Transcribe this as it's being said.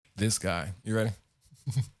this guy. You ready?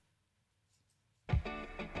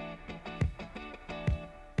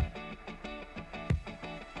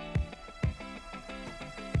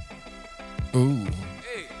 Ooh.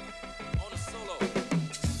 Hey, on a solo.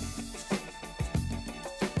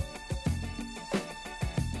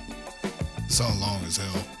 Song long as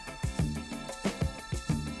hell.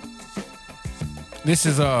 This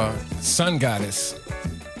is Sun Goddess.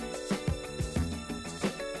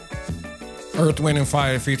 Earth, Wind, and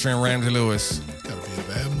Fire featuring Ramsey Lewis. Gotta be a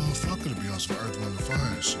bad motherfucker to be on some Earth, Wind, and Fire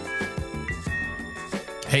and shit.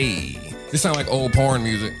 Hey, this sounds like old porn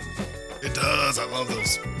music. It does. I love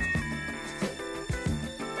those.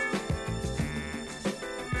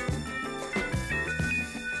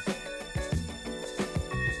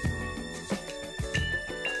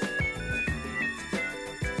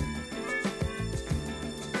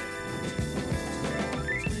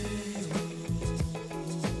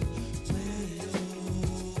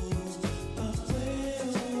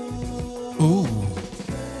 Ooh.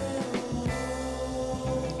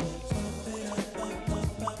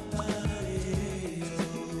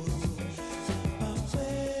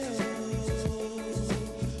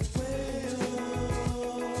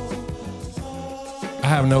 I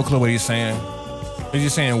have no clue what he's saying. Is he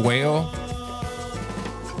saying whale?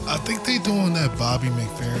 I think they doing that Bobby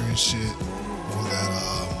McFerrin shit. Or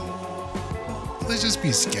that, let's just be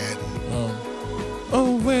scatting.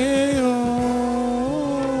 Oh, whale.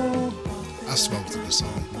 I smoked to the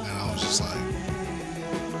song, and I was just like,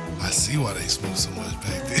 I see why they smoked so much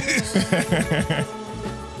back then.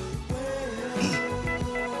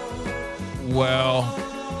 Well,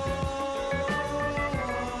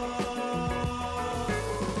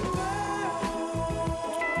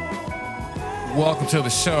 welcome to the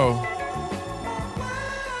show.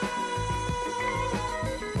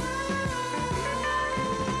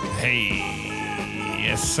 Hey,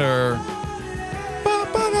 yes, sir.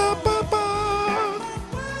 Ba-ba-da-ba-ba.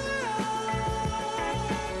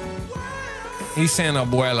 He's saying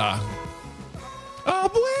abuela.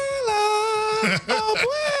 Abuela.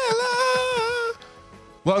 Abuela.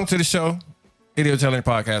 Welcome to the show, Idiot Telling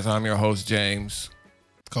Podcast. I'm your host, James.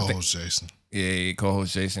 Co-host Jason. Yeah,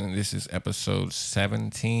 co-host Jason. This is episode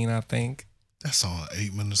 17, I think. That song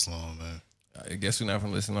 8 minutes long, man. I guess we're not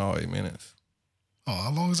going to listen to all 8 minutes. Oh,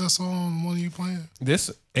 how long is that song? One you playing? This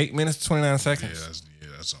 8 minutes, 29 seconds. Yeah,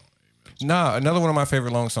 that's song 8 minutes. Nah, another one of my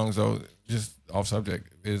favorite long songs, though, just off subject,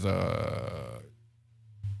 is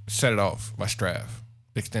Set It Off by Straff,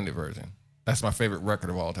 the extended version. That's my favorite record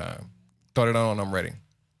of all time. Throw it on, I'm ready.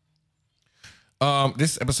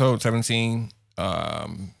 This is episode 17. We're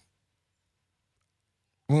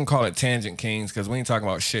going to call it Tangent Kings because we ain't talking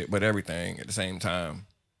about shit but everything at the same time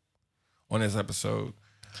on this episode.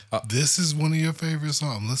 This is one of your favorite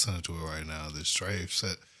songs. I'm listening to it right now. This Strafe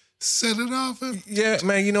set it off. Yeah,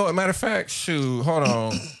 man, you know what? Matter of fact, shoot, hold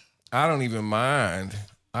on. I don't even mind.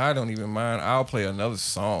 I'll play another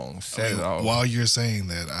song. Set it off. While you're saying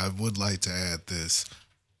that, I would like to add this.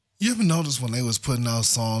 You ever notice when they was putting out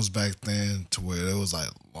songs back then to where it was like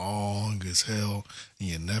long as hell and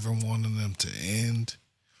you never wanted them to end?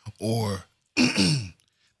 Or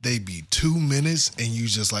they be 2 minutes and you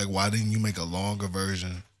just like, why didn't you make a longer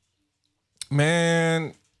version?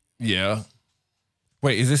 Man, yeah.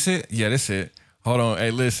 Wait, is this it? Yeah, this it. Hold on.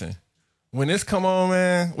 Hey, listen. When this come on,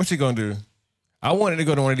 man, what you gonna do? I wanted to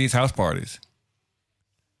go to one of these house parties.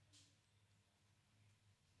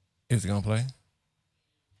 Is it gonna play?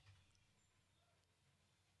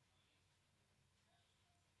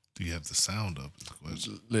 Do you have the sound up? Is the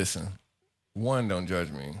question. Listen. 1, don't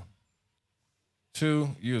judge me.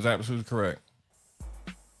 2, you was absolutely correct.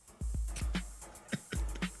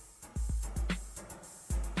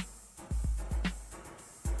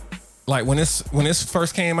 Like when this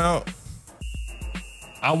first came out,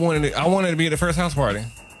 I wanted to be at the first house party.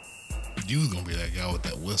 You was gonna be that guy with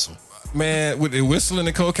that whistle. Man, with the whistle and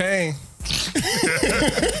the cocaine.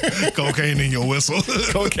 Cocaine in your whistle.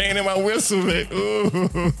 Cocaine in my whistle, man. Ooh.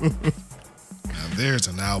 Now there's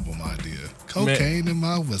an album idea. Cocaine in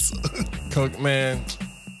my whistle. Coke, man.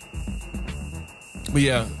 But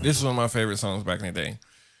yeah, this is one of my favorite songs back in the day.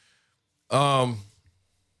 But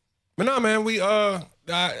no, man,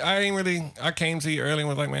 I came to you early and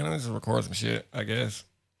was like, man, let's just record some shit, I guess.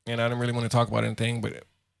 And I didn't really want to talk about anything, but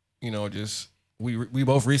you know, just we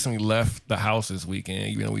both recently left the house this weekend,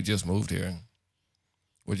 even though we just moved here.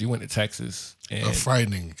 Which you went to Texas. And A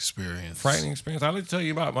frightening experience. I'll let you tell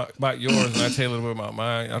you about yours, and I'll tell you a little bit about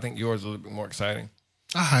mine. I think yours is a little bit more exciting.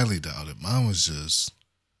 I highly doubt it. Mine was just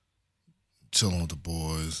chilling with the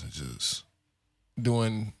boys and just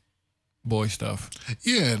Doing boy stuff.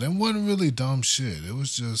 Yeah, that wasn't really dumb shit. It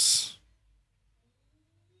was just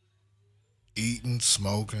eating,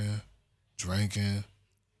 smoking, drinking.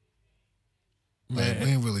 Like, we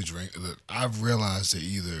didn't really drink. I've realized that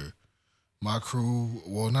either my crew,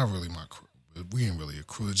 well, not really my crew, but we ain't really a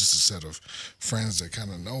crew. It's just a set of friends that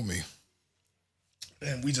kind of know me.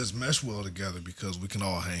 And we just mesh well together because we can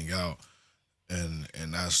all hang out and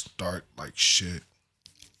not start like shit.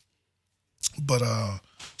 But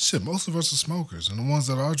shit, most of us are smokers, and the ones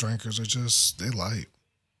that are drinkers are just they light.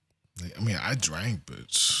 I mean, I drank,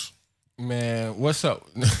 but Man, what's up?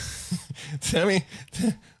 Tell me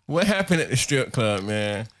what happened at the strip club,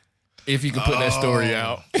 man. If you could put that story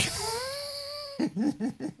out.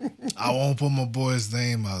 I won't put my boy's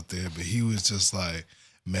name out there, but he was just like,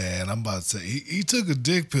 man, I'm about to say he took a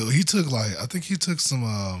dick pill. He took like I think he took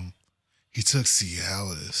some he took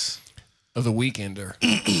Cialis. Of the Weekender.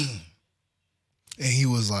 And he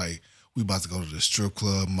was like, we about to go to the strip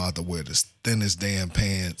club. I'm about to wear the thinnest damn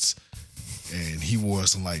pants. And he wore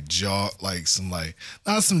some not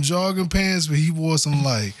some jogging pants, but he wore some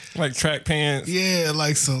like track pants. Yeah,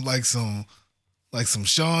 like some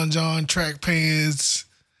Sean John track pants.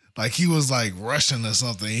 Like he was like rushing or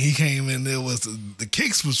something. He came in there was the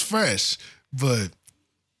kicks was fresh, but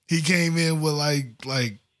he came in with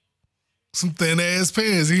like some thin ass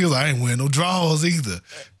pants. He was like, I ain't wearing no drawers either.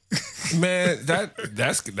 Man,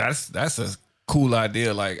 that's a cool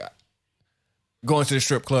idea. Like going to the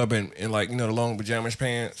strip club and like, you know, the long pajamas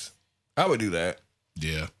pants. I would do that.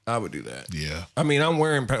 Yeah. I would do that. Yeah. I mean, I'm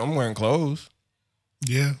wearing clothes.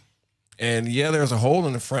 Yeah. And yeah, there's a hole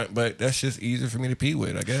in the front, but that's just easier for me to pee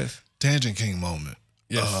with, I guess. Tangent King moment.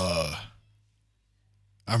 Yes.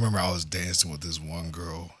 I remember I was dancing with this one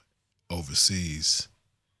girl overseas.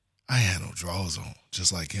 I had no drawers on,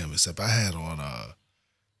 just like him, except I had on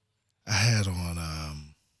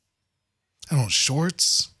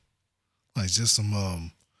shorts, like just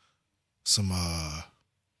some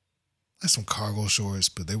cargo shorts,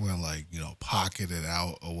 but they weren't like, you know, pocketed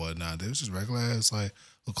out or whatnot. They was just regular ass like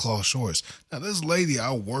cloth shorts. Now this lady,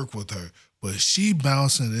 I work with her, but she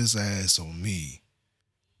bouncing his ass on me,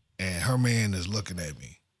 and her man is looking at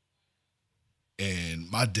me, and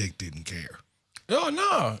my dick didn't care. Oh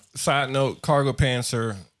no. Side note: cargo pants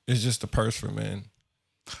is just a purse for men.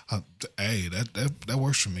 Hey, that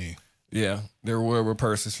works for me. Yeah, there were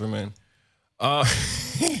purses for men.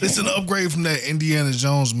 It's an upgrade from that Indiana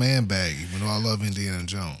Jones man bag, even though I love Indiana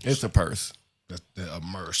Jones. It's a purse. That's a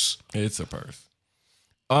merce. It's a purse.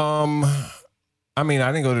 I mean,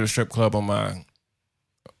 I didn't go to the strip club on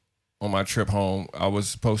my trip home. I was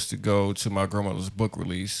supposed to go to my grandmother's book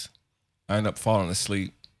release. I ended up falling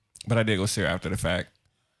asleep, but I did go see her after the fact.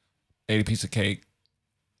 Ate a piece of cake,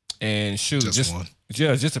 and shoot, just one.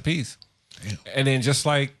 Yeah, just a piece. Damn. And then just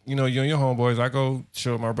like, you know, you and your homeboys, I go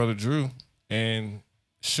show my brother Drew, and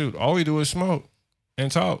shoot, all we do is smoke and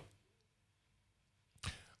talk.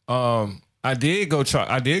 I did go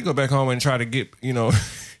back home and try to get, you know,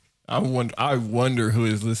 I wonder who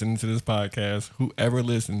is listening to this podcast, whoever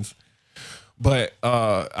listens. But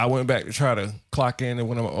I went back to try to clock in at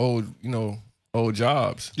one of my old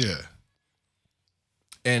jobs. Yeah.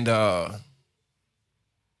 And a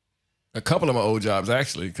couple of my old jobs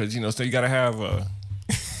actually, because, you know, so you gotta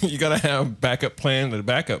have backup plan to the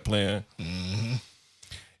backup plan. Mm-hmm.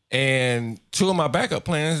 And two of my backup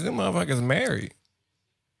plans, them motherfuckers married.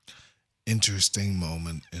 Interesting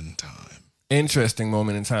moment in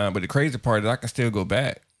time. But the crazy part is I can still go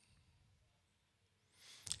back.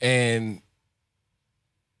 And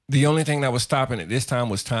the only thing that was stopping it this time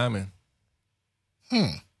was timing.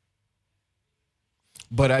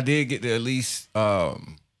 But I did get to at least the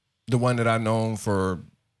one that I've known for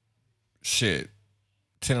 10,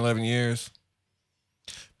 11 years.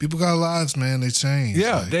 People got lives, man. They change.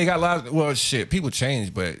 Yeah, like, they got lives. Well, people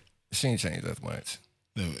change, but she ain't changed that much.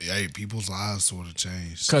 Hey, people's lives sort of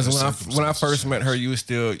changed. Because when I first met her,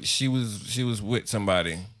 she was with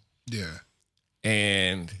somebody. Yeah.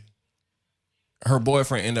 And her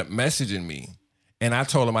boyfriend ended up messaging me, and I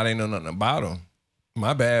told him I didn't know nothing about him.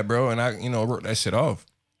 My bad, bro. And I, wrote that shit off.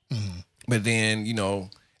 Mm-hmm. But then,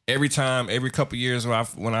 every couple years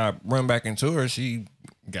when I run back into her, she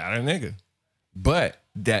got a nigga. But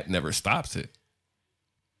that never stops it.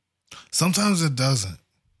 Sometimes it doesn't.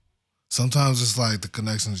 Sometimes it's like the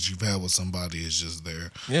connection that you've had with somebody is just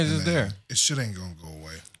there. Yeah, it's just there. It shit ain't gonna go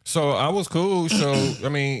away. So I was cool. So, I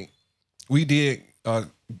mean, we did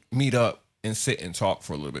meet up and sit and talk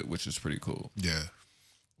for a little bit, which is pretty cool. Yeah.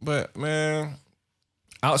 But, man,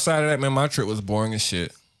 outside of that, man, my trip was boring as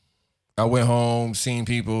shit. I went home, seen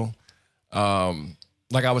people.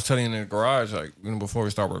 like I was telling you in the garage, like before we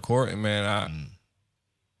start recording, man,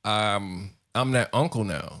 I'm that uncle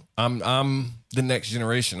now. I'm the next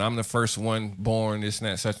generation. I'm the first one born, this and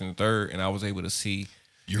that, such and the third, and I was able to see.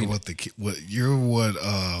 You're what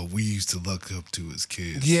we used to look up to as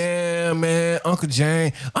kids. Yeah, man, Uncle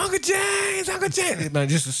James, man,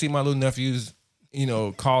 just to see my little nephews,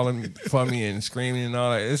 calling for me and screaming and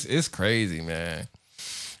all that. It's crazy, man.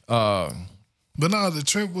 But no, the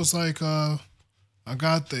trip was like, I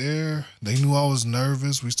got there. They knew I was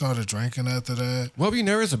nervous. We started drinking after that. What were you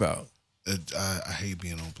nervous about? I hate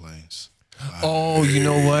being on planes. Oh, you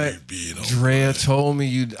know what? Being on Drea told me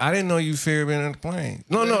you. I didn't know you feared being on the plane.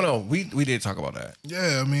 No. We did talk about that.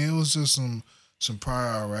 Yeah, I mean, it was just some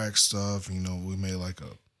prior Iraq stuff. We made like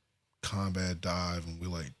a combat dive and we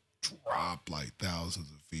like dropped like thousands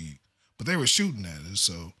of feet. But they were shooting at us,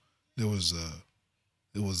 so it was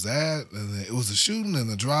that, and then it was the shooting and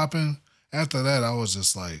the dropping. After that, I was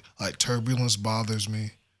just like turbulence bothers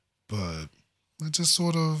me, but I just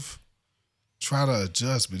sort of try to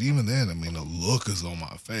adjust. But even then, I mean, the look is on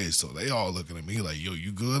my face, so they all looking at me like, "Yo,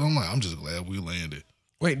 you good?" I'm like, "I'm just glad we landed."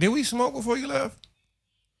 Wait, did we smoke before you left?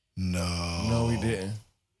 No, we didn't.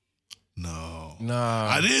 No, Nah,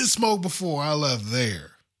 I did smoke before I left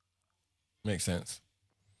there. Makes sense.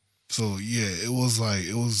 So yeah, it was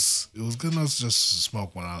good enough to just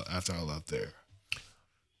smoke after I left there.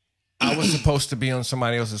 I was supposed to be on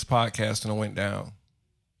somebody else's podcast and it went down.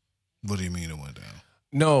 What do you mean it went down?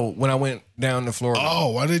 No, when I went down to Florida. Oh,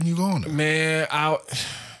 why didn't you go on there? Man,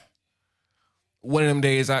 one of them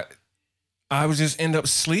days I was just end up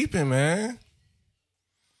sleeping, man.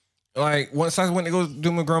 Like once I went to go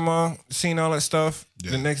do my grandma, seeing all that stuff.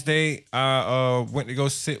 Yeah. The next day I went to go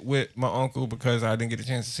sit with my uncle because I didn't get a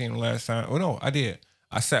chance to see him last time. Oh no, I did.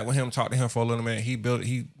 I sat with him, talked to him for a little minute.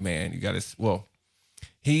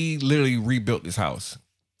 He literally rebuilt this house.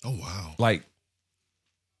 Oh wow. Like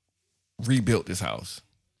rebuilt this house.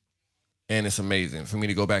 And it's amazing for me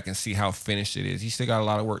to go back and see how finished it is. He still got a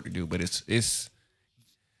lot of work to do, but it's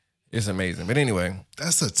amazing. But anyway.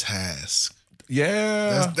 That's a task.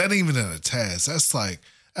 Yeah. That ain't even a task.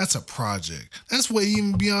 That's a project. That's way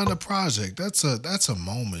even beyond a project. That's a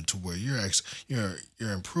moment to where you're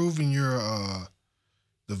improving your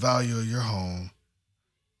the value of your home,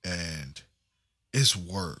 and it's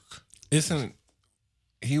work.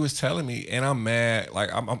 He was telling me, and I'm mad. Like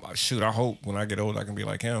I'm shoot. I hope when I get old I can be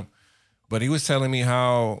like him. But he was telling me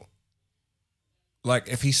how, like,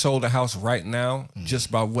 if he sold a house right now, just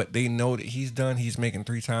by what they know that he's done, he's making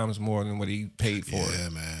 3 times more than what he paid for it. Yeah,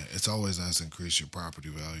 man. It's always nice to increase your property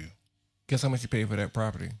value. Guess how much you paid for that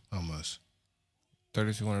property? How much?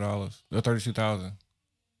 $3,200 or $32,000.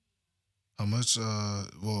 How much?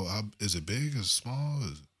 Is it big? Is it small?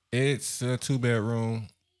 It's a 2-bedroom.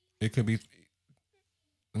 It could be.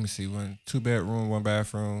 Let me see. 2-bedroom, 1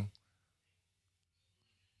 bathroom.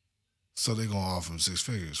 So they're gonna offer him 6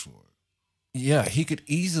 figures for it. Yeah, he could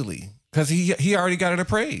easily, because he already got it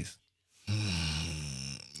appraised.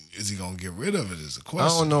 Is he gonna get rid of it? Is the I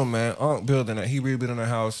question. don't know, man. Building that, he rebuilding the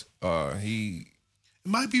house. It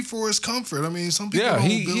might be for his comfort. I mean, some people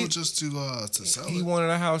don't build just to sell he it.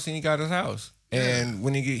 wanted a house and he got his house. And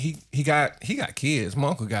when he got kids. My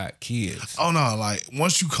uncle got kids. Oh no! Like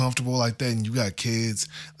once you comfortable like that and you got kids,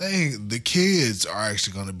 the kids are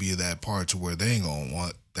actually gonna be that part to where they ain't gonna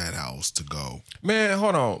want that house to go. Man,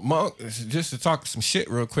 hold on. Just to talk some shit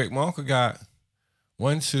real quick. My uncle got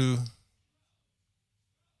 1, 2,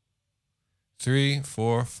 3,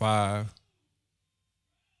 4, 5,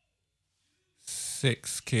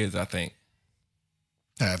 6 kids, I think.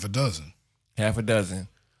 Half a dozen.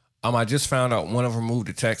 I just found out one of them moved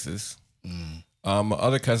to Texas. My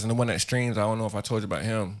other cousin, the one that streams, I don't know if I told you about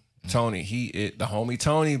him. Tony, the homie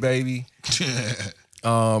Tony, baby.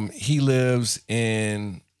 He lives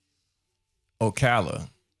in Ocala,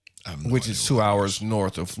 which is 2 hours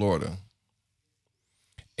north of Florida.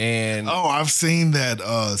 And I've seen that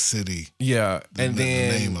city. Yeah, and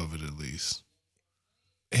then the name of it at least.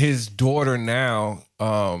 His daughter now,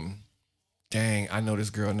 dang, I know this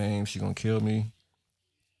girl name. She gonna kill me.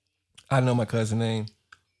 I know my cousin name,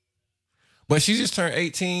 but she just turned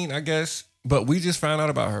 18, I guess. But we just found out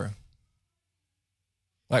about her.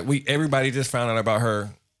 Like everybody just found out about her.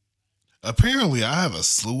 Apparently, I have a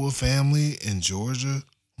slew of family in Georgia,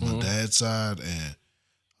 on my dad's side, and I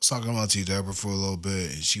was talking about T. Deborah for a little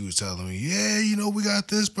bit, and she was telling me, yeah, we got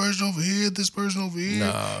this person over here, this person over here.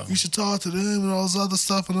 Nah. You should talk to them and all this other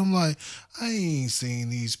stuff. And I'm like, I ain't seen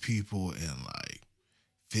these people in like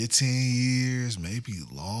 15 years, maybe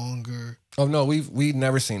longer. Oh no, we've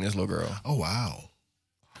never seen this little girl. Oh wow.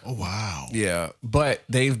 Oh wow. Yeah, but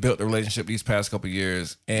they've built a relationship these past couple of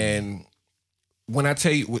years, and when I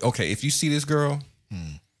tell you, okay, if you see this girl,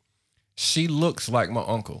 she looks like my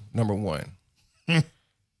uncle. Number one,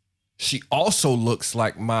 she also looks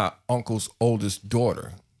like my uncle's oldest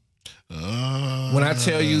daughter. When I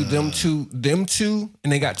tell you them two,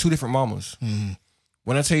 and they got two different mamas.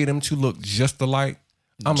 When I tell you them two look just alike,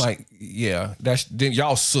 I'm like, yeah, then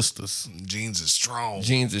y'all sisters. Jeans is strong.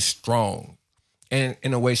 Jeans is strong. And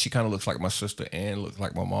in a way, she kind of looks like my sister and looks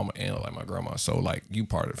like my mama and like my grandma. So like you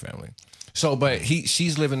part of the family. So, but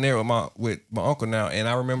she's living there with my uncle now. And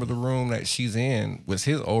I remember the room that she's in was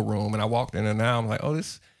his old room. And I walked in there now. I'm like, oh,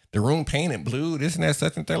 the room painted blue, this and that,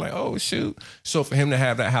 such and they're like, oh shoot. So for him to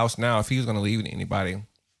have that house now, if he was gonna leave it to anybody,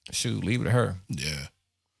 shoot, leave it to her. Yeah.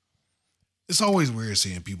 It's always weird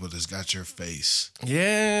seeing people that's got your face.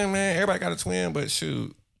 Yeah, man. Everybody got a twin, but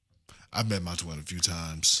shoot. I've met my twin a few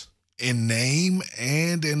times. In name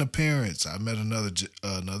and in appearance. I met another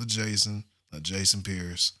Jason, Jason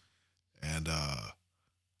Pierce. And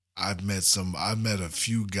I've met a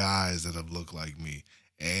few guys that have looked like me.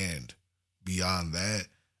 And beyond that,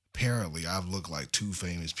 apparently I've looked like two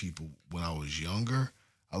famous people when I was younger.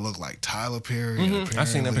 I look like Tyler Perry. Mm-hmm. I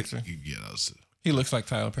seen that picture. Yeah, he looks like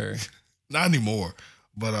Tyler Perry. Not anymore.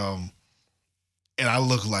 But and I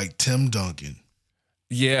look like Tim Duncan.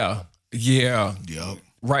 Yeah. Yep.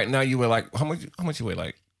 Right now you weigh like how much you weigh,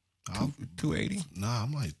 like 280? Nah,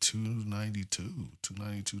 I'm like 292,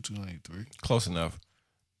 293. Close enough.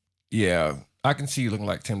 Yeah. I can see you looking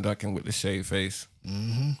like Tim Duncan with the shaved face.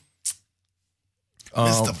 Mm-hmm.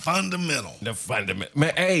 It's the fundamental. The fundamental.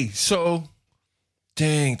 Man, hey, so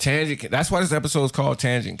dang, Tangent. That's why this episode is called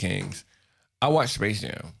Tangent Kings. I watched Space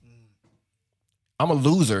Jam. I'm a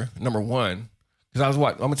loser, number one, because I'm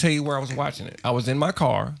gonna tell you where I was watching it. I was in my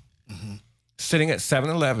car, sitting at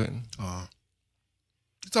 7-Eleven. You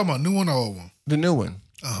talking about new one or old one? The new one.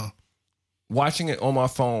 Watching it on my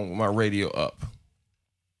phone with my radio up.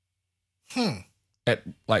 At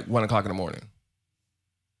like 1 o'clock in the morning.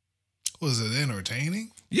 Was it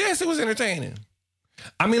entertaining? Yes, it was entertaining.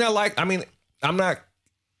 I'm not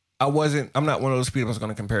one of those people that's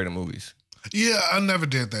gonna compare the movies. Yeah, I never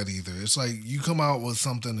did that either. It's like you come out with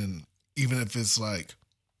something, and even if it's like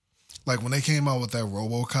when they came out with that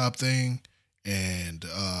RoboCop thing, and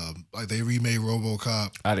like they remade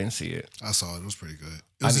RoboCop. I didn't see it. I saw it. It was pretty good.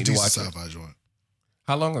 It was a decent sci-fi joint.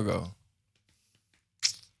 How long ago?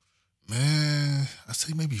 Man, I'd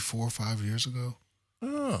say maybe 4 or 5 years ago.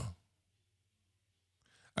 Oh,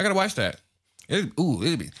 I gotta watch that.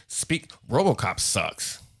 RoboCop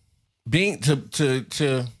sucks.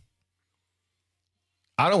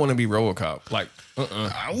 I don't want to be RoboCop. Like,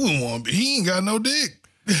 I wouldn't want to be. He ain't got no dick.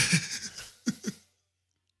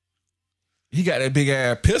 He got that big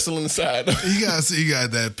ass pistol inside. He got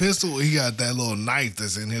that pistol. He got that little knife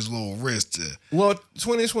that's in his little wrist. Well,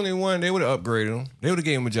 2021, they would have upgraded him. They would have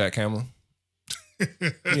gave him a jackhammer.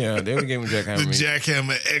 Yeah, they would have gave him a jackhammer. The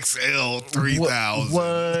jackhammer XL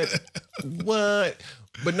 3000. What?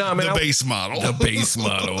 But nah, man. The base model. The base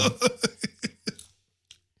model.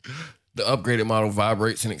 The upgraded model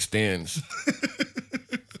vibrates and extends.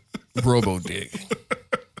 Robo Dick.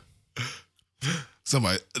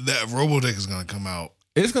 That Robo Dick is gonna come out.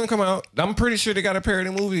 It's gonna come out. I'm pretty sure they got a parody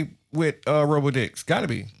movie with Robo Dicks. Gotta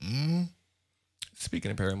be. Mm-hmm.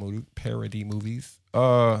 Speaking of parody movies,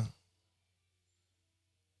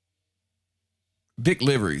 Dick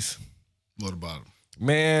Liveries. What about him?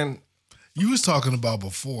 Man, you was talking about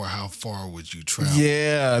before. How far would you travel?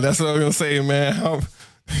 Yeah, that's what I was gonna say, man.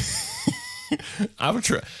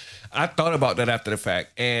 I thought about that after the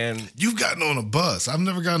fact, and you've gotten on a bus. I've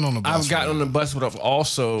never gotten on a bus. I've gotten on the bus, but I've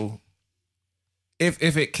also, if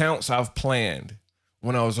it counts, I've planned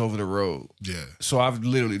when I was over the road. Yeah. So I've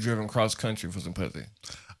literally driven cross country for some pussy.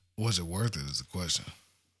 Was it worth it? Is the question.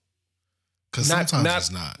 Because sometimes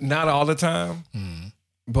it's not. Not all the time,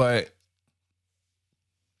 but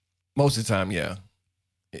most of the time, yeah.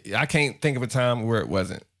 I can't think of a time where it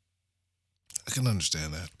wasn't. I can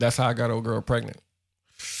understand that. That's how I got old girl pregnant.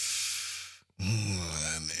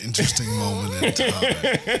 An interesting moment in time.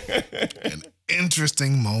 An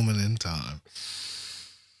interesting moment in time.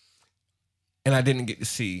 And I didn't get to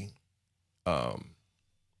see Avon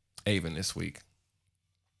this week.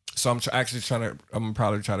 So I'm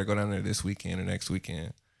probably try to go down there this weekend or next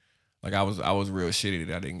weekend. Like I was real shitty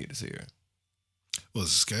that I didn't get to see her. Was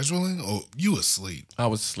it scheduling? Oh, you asleep. I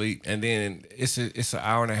was asleep. And then it's an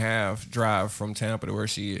hour and a half drive from Tampa to where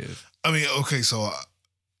she is. I mean, okay, so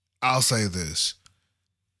I'll say this.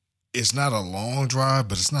 It's not a long drive,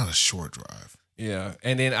 but it's not a short drive. Yeah.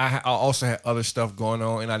 And then I also had other stuff going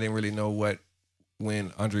on, and I didn't really know what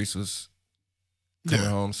when Andres was coming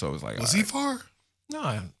home. So it was like, Was all he right. far?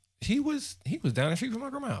 No, he was down the street from my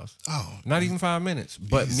grandma's house. Oh, Not even 5 minutes.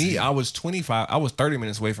 But Easy. me, I was 30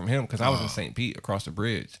 minutes away from him because I was in Oh. St. Pete across the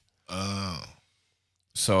bridge. Oh.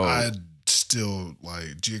 So I still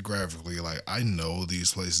like geographically, like I know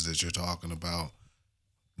these places that you're talking about,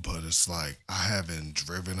 but it's like I haven't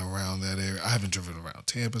driven around that area. I haven't driven around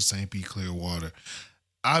Tampa, St. Pete, Clearwater.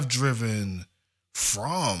 I've driven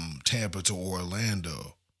from Tampa to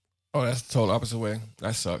Orlando, oh, that's the total opposite way.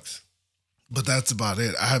 That sucks. but that's about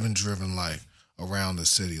it. I haven't driven like around the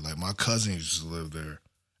city. Like my cousin used to live there,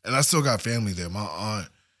 and I still got family there. My aunt,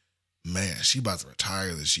 man, she about to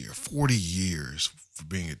retire this year. 40 years for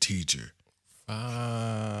being a teacher.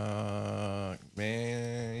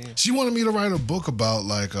 Man. She wanted me to write a book about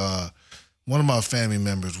like one of my family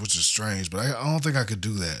members, which is strange, but I don't think I could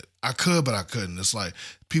do that. I could, but I couldn't. It's like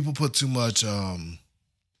people put too much.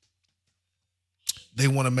 They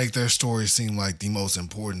want to make their story seem like the most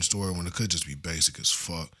important story when it could just be basic as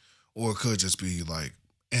fuck, or it could just be like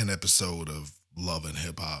an episode of Love and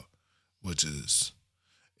Hip Hop, which is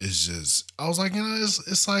it's just. I was like, you know,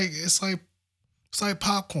 it's like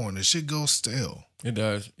popcorn. The shit goes stale. It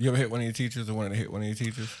does. You ever hit one of your teachers or wanted to hit one of your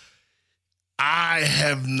teachers? I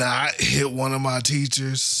have not hit one of my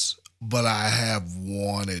teachers, but I have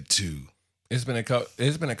wanted to. It's been a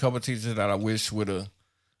couple of teachers that I wish would have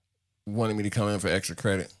wanted me to come in for extra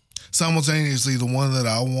credit. Simultaneously, the one that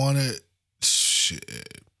I wanted,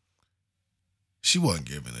 shit, she wasn't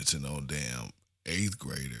giving it to no damn 8th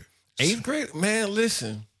grader. 8th grade? Man,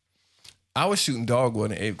 listen. I was shooting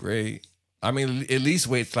dogwood in 8th grade. I mean, at least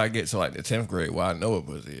wait till I get to like the 10th grade where I know it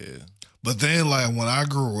was it. But then, like, when I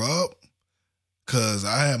grew up, because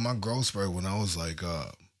I had my growth spurt when I was like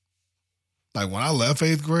when I left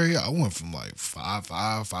 8th grade, I went from like 5'5",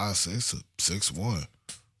 5'6" to 6'1".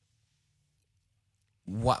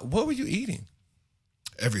 What were you eating?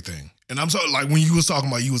 Everything. And I'm sorry, like when you was talking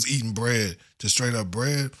about you was eating bread, just straight up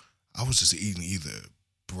bread, I was just eating either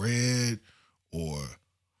bread or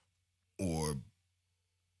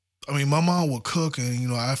I mean, my mom would cook, and you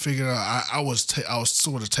know, I figured out I was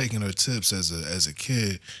sort of taking her tips as a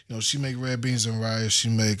kid. You know, she make red beans and rice, she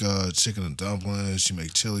make chicken and dumplings, she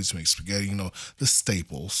make chili, she make spaghetti. You know, the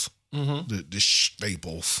staples, the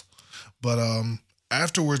staples. But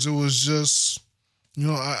afterwards, it was just, you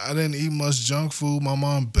know, I didn't eat much junk food. My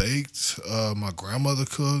mom baked, my grandmother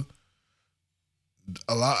cooked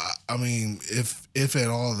a lot. I mean, if at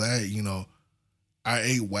all that, you know, I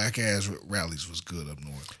ate whack ass rallies was good up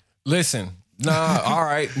north. Listen, nah, all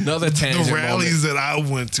right, another tangent. The rallies moment. that I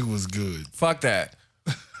went to was good. Fuck that.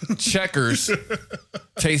 Checkers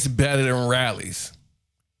taste better than rallies.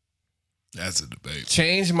 That's a debate.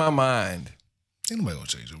 Change my mind. Ain't nobody gonna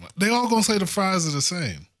change their mind. They all gonna say the fries are the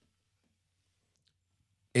same.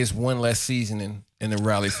 It's one less seasoning in the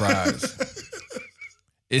rally fries.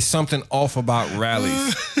 It's something off about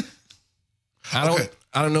rallies. I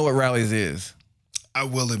don't know what rallies is. I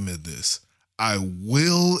will admit this. I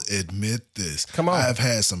will admit this. Come on. I have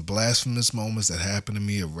had some blasphemous moments that happened to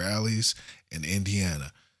me at rallies in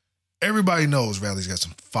Indiana. Everybody knows Rally's got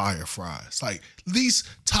some fire fries. Like these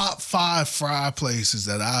top 5 fry places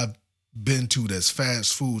that I've been to that's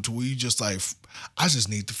fast food to where you just like, I just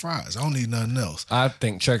need the fries. I don't need nothing else. I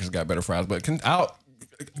think Checkers got better fries, but come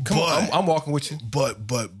on, I'm walking with you. But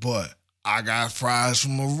I got fries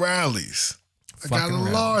from a Rally's. I got Fucking a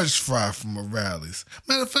Rally's. large fry from a Rally's.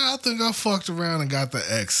 Matter of fact, I think I fucked around and got the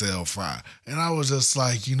XL fry. And I was just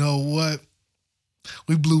like, you know what?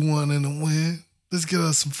 We blew one in the wind. Let's get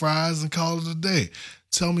us some fries and call it a day.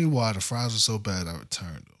 Tell me why the fries were so bad I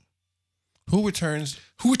returned them. Who returns?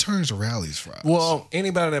 Who returns a Rally's fries? Well,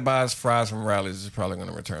 anybody that buys fries from Rallies is probably going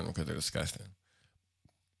to return them because they're disgusting.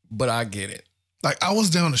 But I get it. like I was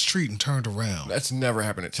down the street and turned around. That's never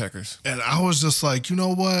happened at Checkers. And I was just like, you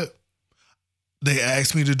know what? They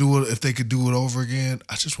asked me to do it if they could do it over again.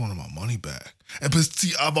 I just wanted my money back. And but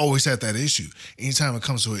see, I've always had that issue. Anytime it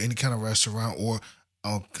comes to any kind of restaurant, or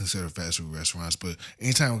I don't consider fast food restaurants, but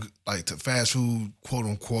anytime like to fast food, quote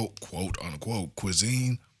unquote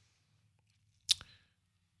cuisine,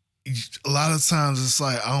 a lot of times it's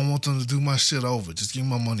like I don't want them to do my shit over. Just give me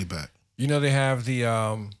my money back. You know, they have the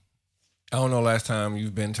I don't know last time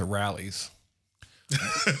you've been to Rallies.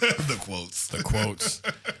 The quotes.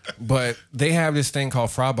 But they have this thing called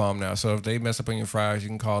Fry Bomb now. So if they mess up on your fries, you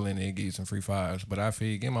can call in and they give you some free fries. But I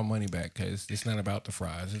feel get my money back because it's not about the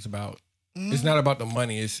fries. It's not about the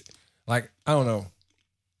money. It's like, I don't know.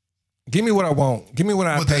 Give me what I want. Give me what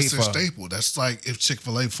I But paid that's for. their staple. That's like if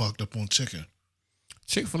Chick-fil-A fucked up on chicken.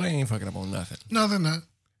 Chick-fil-A ain't fucking up on nothing. No, they're not.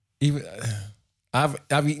 Even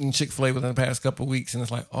I've eaten Chick-fil-A within the past couple of weeks, and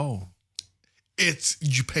it's like, oh, It's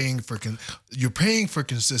you're paying for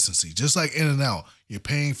consistency, just like In-N-Out. You're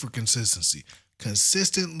paying for consistency.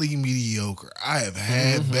 Consistently mediocre. I have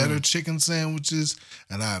had better chicken sandwiches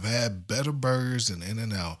and I've had better burgers than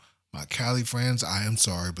In-N-Out. My Cali friends, I am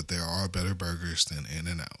sorry, but there are better burgers than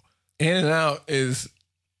In-N-Out. In-N-Out is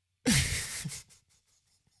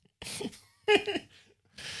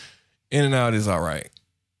In-N-Out is all right.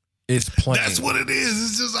 It's plain. That's what it is.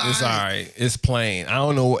 It's just It's all right. It's plain. I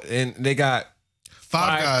don't know what, and they got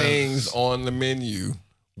Five Guys. things on the menu: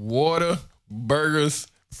 water, burgers,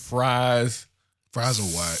 fries, Fries are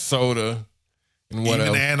white. soda, and what Even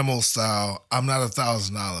else? animal style. I'm not a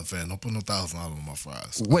 $1,000 fan. Don't put no $1,000 on my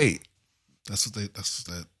fries. Wait, That's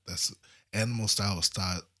animal style is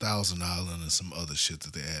 $1,000 and some other shit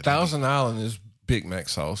that they add. Thousand Island is Big Mac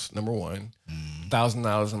sauce, number one. Mm-hmm.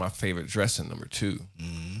 $1,000 is my favorite dressing, number two.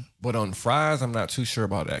 But on fries, I'm not too sure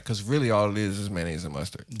about that because really all it is mayonnaise and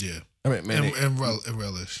mustard. Yeah. I mean mayonnaise, And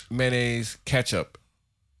relish. mayonnaise, ketchup,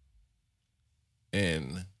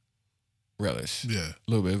 and relish. Yeah.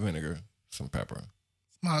 A little bit of vinegar, some pepper.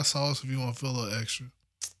 My sauce if you want to feel a little extra.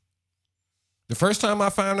 The first time I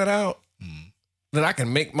found it out that I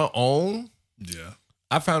can make my own, Yeah.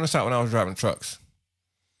 I found this out when I was driving trucks.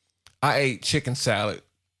 I ate chicken salad.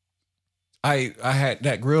 I had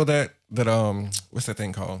that grill that what's that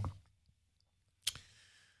thing called?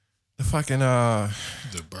 The fucking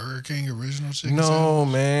The Burger King original chicken sandwich? no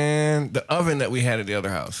man, the oven that we had at the other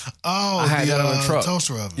house. Oh, I had the that on the truck.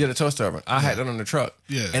 toaster oven. Yeah, the toaster oven. I had that on the truck.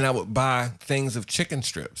 Yeah. And I would buy things of chicken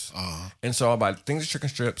strips. And so I buy things of chicken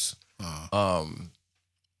strips,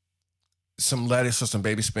 some lettuce or some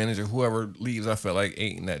baby spinach or whoever leaves I felt like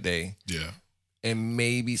eating that day, Yeah. and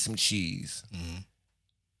maybe some cheese.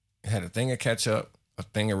 It had a thing of ketchup, a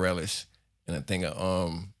thing of relish, and a thing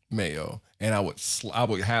of mayo. And I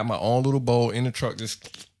would have my own little bowl in the truck,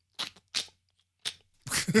 just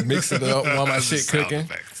mix it up while my shit cooking.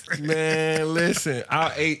 Man, listen,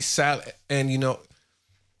 I ate salad, and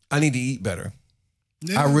I need to eat better.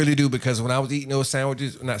 Yeah. I really do, because when I was eating those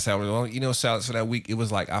sandwiches, not sandwiches, I was eating those salads for that week, it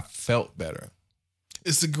was like I felt better.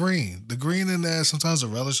 It's the green. The green in there, sometimes the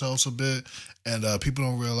relish helps a bit. And people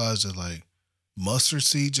don't realize that, like, mustard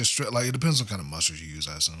seed, just straight, like, it depends on kind of mustard you use,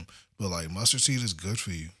 I assume. But, like, mustard seed is good for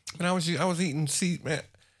you. And I was eating man,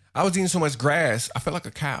 I was eating so much grass, I felt like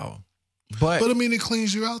a cow. But I mean, it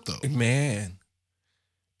cleans you out, though. man,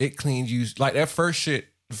 it cleans you. Like that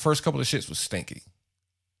the first couple of shits was stinky.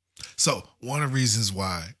 So, one of the reasons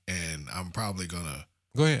why, and I'm probably going to,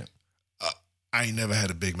 Go ahead. I ain't never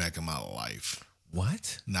had a Big Mac in my life.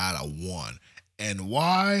 What? Not a one. And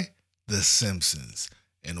why? The Simpsons.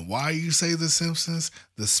 And why you say The Simpsons?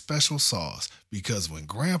 The special sauce. Because when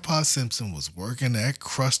Grandpa Simpson was working at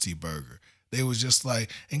Krusty Burger, they was just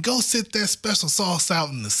like, and go sit that special sauce out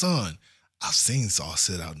in the sun. I've seen sauce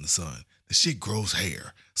sit out in the sun. The shit grows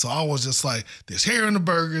hair. So I was just like, there's hair in the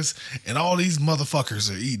burgers, and all these motherfuckers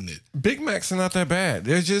are eating it. Big Macs are not that bad.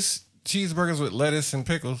 They're just cheeseburgers with lettuce and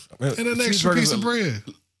pickles. And an extra Cheeseburgers piece of with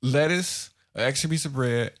bread. lettuce, an extra piece of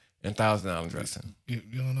bread, and $1,000 dressing. You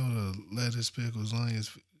don't know the lettuce, pickles, onions,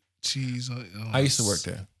 cheese. I used to work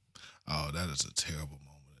there. Oh, that is a terrible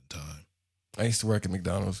moment in time. I used to work at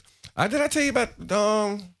McDonald's. Did I tell you about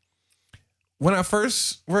when I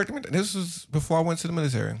first worked at McDonald's? This was before I went to the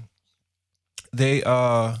military.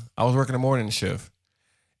 I was working the morning shift,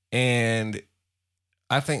 and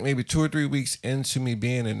I think maybe 2 or 3 weeks into me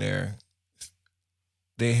being in there,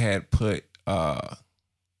 they had put I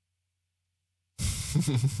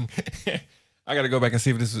got to go back and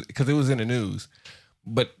see if this was, because it was in the news,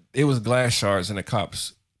 but it was glass shards in a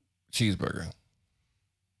cop's cheeseburger.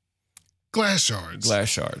 Glass shards. Glass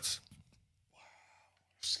shards.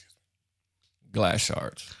 Glass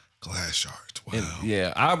shards. Glass shards. Wow. And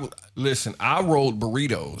yeah, I rolled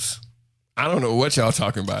burritos. I don't know what y'all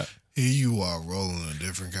talking about. Here you are rolling a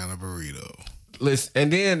different kind of burrito. Listen,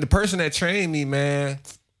 and then the person that trained me, man,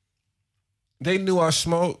 they knew I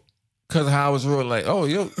smoked because of how I was rolling. Like, oh,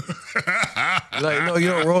 yo, like, no, you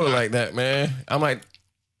don't roll it like that, man. I'm like,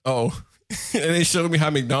 oh, and they showed me how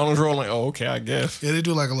McDonald's roll. Like, oh, okay, I guess. Yeah, they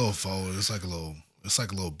do like a little fold. It's like a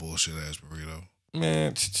little bullshit ass burrito.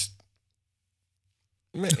 Man,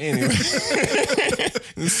 anyway,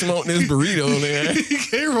 smoke this burrito, man. You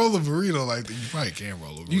can't roll a burrito like that. You probably can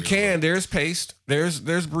roll a burrito. You can. There's paste. There's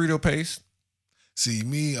burrito paste. See,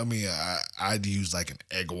 me, I mean, I'd use like an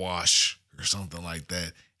egg wash or something like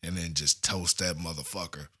that and then just toast that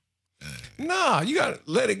motherfucker. Nah, you gotta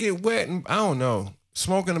let it get wet, and I don't know.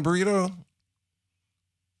 Smoking a burrito.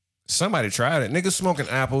 Somebody tried it. Niggas smoking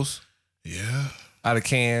apples Yeah. out of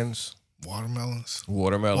cans. Watermelons.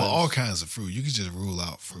 Watermelons. Well, all kinds of fruit. You can just rule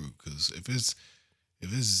out fruit because if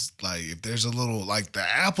like if there's a little like the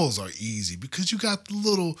apples are easy because you got the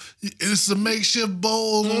little it's a makeshift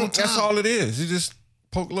bowl on top. That's all it is. You just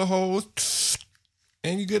poke little holes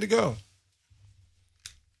and you good to go.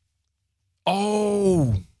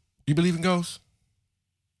 Oh, you believe in ghosts?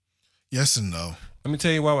 Yes and no. Let me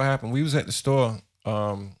tell you what happened. We was at the store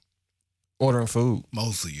ordering food.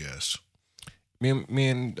 Mostly yes. Me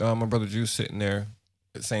and my brother Drew sitting there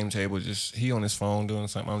at the same table, just he on his phone doing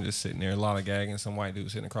something. I'm just sitting there, a lot of gagging, some white dude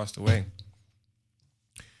sitting across the way.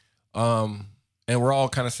 And we're all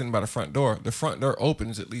kind of sitting by the front door. The front door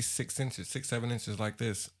opens at least 6 inches, 7 inches like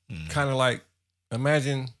this. Kind of like,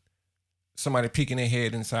 imagine somebody peeking their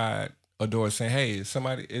head inside a door saying, hey, is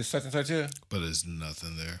such and such here? But there's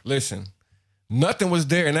nothing there. Listen, nothing was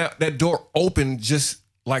there. And that door opened just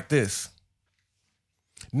like this.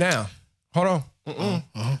 Now, hold on.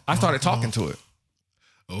 I started talking to it.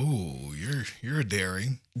 Oh, you're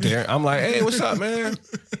daring. I'm like, hey, what's up, man?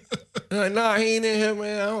 They're like, nah, he ain't in here,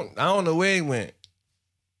 man. I don't know where he went.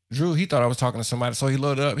 Drew, he thought I was talking to somebody, so he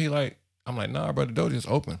loaded up. I'm like, nah, bro, the door just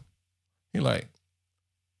open. He like,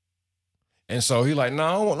 and so he like, nah,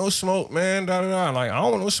 I don't want no smoke, man. Da da da. I'm like, I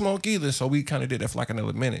don't want no smoke either. So we kind of did that for like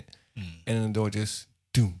another minute, and then the door just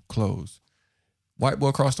closed. White boy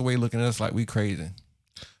across the way looking at us like we crazy.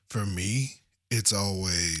 For me, it's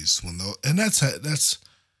always and that's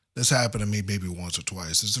happened to me maybe once or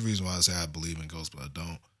twice. It's the reason why I say I believe in ghosts, but I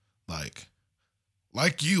don't.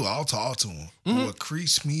 Like you, I'll talk to them. But what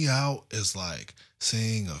creeps me out is like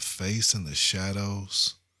seeing a face in the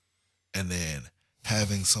shadows and then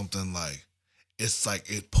having something like, it's like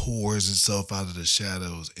it pours itself out of the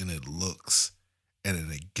shadows and it looks and then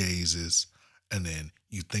it gazes and then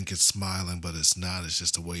you think it's smiling, but it's not. It's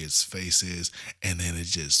just the way its face is. And then it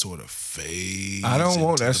just sort of fades. I don't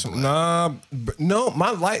want into that. the black. No,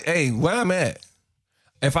 my light, hey, where I'm at,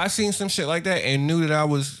 if I seen some shit like that and knew that I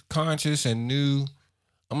was conscious and knew,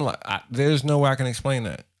 I'm like, there's no way I can explain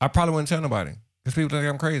that. I probably wouldn't tell nobody because people think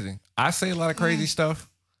I'm crazy. I say a lot of crazy stuff,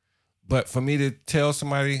 but for me to tell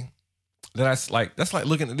somebody that that's like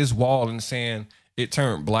looking at this wall and saying it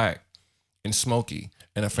turned black and smoky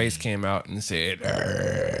and a face came out and said,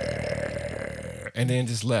 and then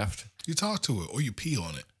just left. You talk to it or you pee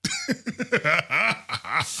on it.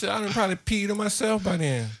 Shit, I done probably peed on myself by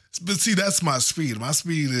then. But see, that's my speed. My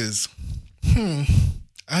speed is, I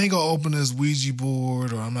ain't gonna open this Ouija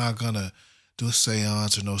board or I'm not gonna do a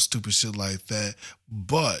seance or no stupid shit like that.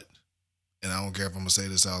 But, and I don't care if I'm gonna say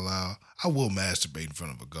this out loud, I will masturbate in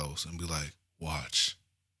front of a ghost and be like, watch.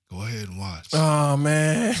 Go ahead and watch. Oh,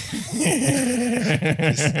 man.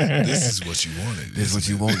 This is what you wanted. This is what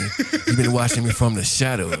you wanted. You've been watching me from the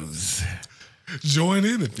shadows. Join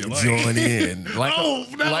in if you like. Join in. Like,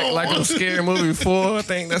 like a scary movie before. I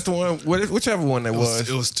think that's the one. Whichever one that was.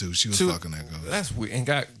 It was two. She was fucking that ghost. That's weird. And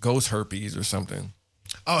got ghost herpes or something.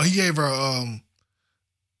 Oh, he gave her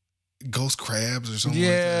ghost crabs or something like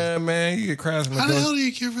that. Yeah, man. You get crabs from How the hell do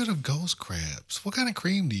you get rid of ghost crabs? What kind of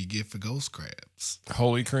cream do you get for ghost crabs?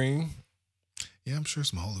 Holy cream. Yeah, I'm sure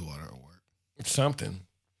some holy water will work. Something.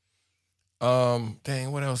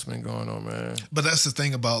 Dang, what else been going on, man? But that's the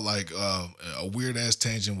thing about like a weird ass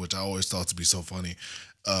tangent, which I always thought to be so funny.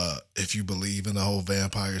 If you believe in the whole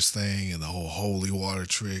vampires thing and the whole holy water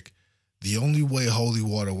trick, the only way holy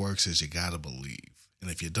water works is you gotta believe. And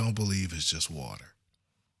if you don't believe, it's just water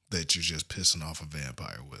that you're just pissing off a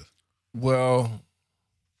vampire with. Well,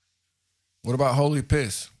 what about holy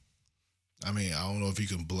piss? I mean, I don't know if you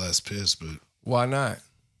can bless piss, but Why not?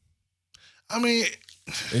 I mean,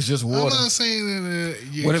 It's just water. I'm not saying that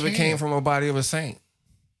you What if it can't. came from a body of a saint?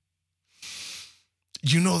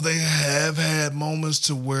 You know, they have had moments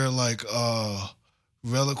to where like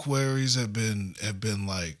reliquaries have been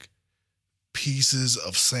like pieces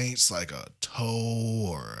of saints, like a toe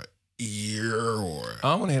or an ear or I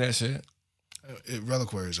don't want to hear that shit.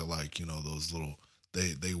 reliquaries are like, you know, those little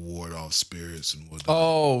they ward off spirits and whatnot.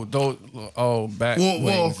 Oh, those bat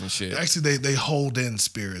wings and shit. Actually, they hold in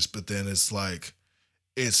spirits, but then it's like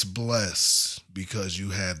it's blessed because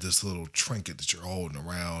you have this little trinket that you're holding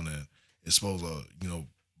around, and it's supposed to, you know,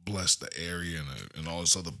 bless the area and all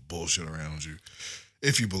this other bullshit around you.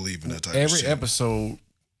 If you believe in that type of shit. Every episode,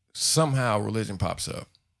 somehow religion pops up.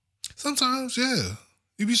 Sometimes, yeah.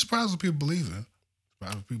 You'd be surprised when people believe it.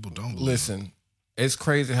 Surprised when people don't believe it. Listen, it's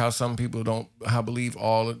crazy how some people believe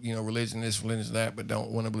all, you know, religion this, religion that, but don't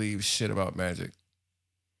want to believe shit about magic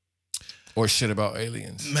or shit about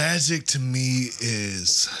aliens. Magic to me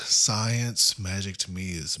is science. Magic to me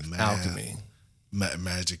is math. Alchemy.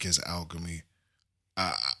 Magic is alchemy.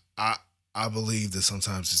 I believe that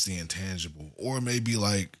sometimes it's the intangible, or maybe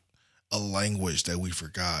like a language that we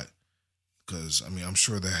forgot. Because I mean, I'm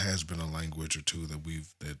sure there has been a language or two that we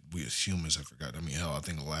as humans have forgotten. I mean, hell, I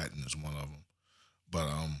think Latin is one of them. But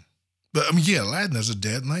I mean, yeah, Latin is a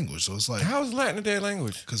dead language, so it's like How is Latin a dead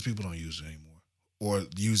language? because people don't use it anymore, or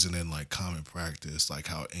use it in like common practice, like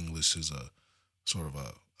how English is a sort of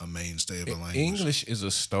a mainstay of a language. English is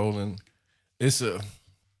a stolen. It's a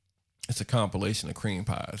compilation of cream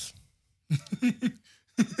pies.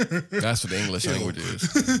 That's what the English language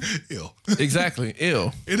is. Ew. Exactly.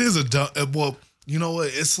 Ill. It is a dumb. Well, you know what?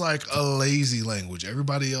 It's like a lazy language.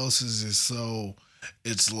 Everybody else's is so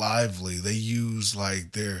it's lively. They use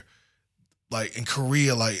like their like in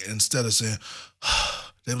Korea, like instead of saying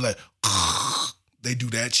they be like they do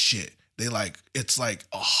that shit. They like it's like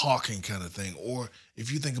a hawking kind of thing. Or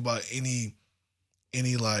if you think about any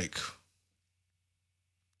like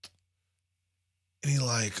any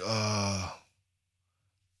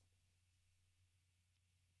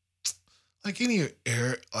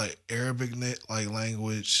Arabic like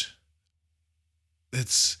language,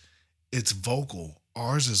 it's vocal.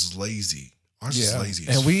 Ours is lazy. Ours is lazy.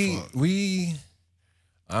 And as fuck.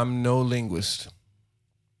 I'm no linguist.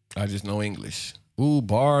 I just know English. Ooh,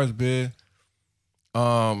 bars, bitch.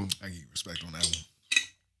 I give you respect on that one.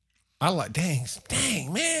 I like dang,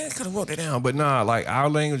 man, I could have wrote that down. But nah, like our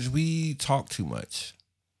language, we talk too much.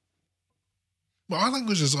 But our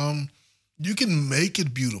language is you can make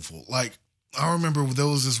it beautiful. Like I remember there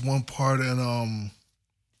was this one part in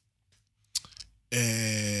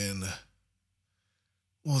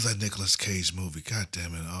what was that Nicolas Cage movie? God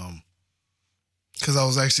damn it. Because I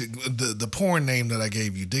was actually the porn name that I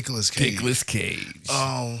gave you, Nicolas Cage. Nicolas Cage.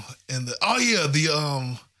 And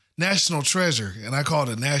the National Treasure, and I called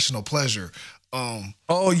it National Pleasure.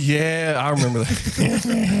 Oh yeah, I remember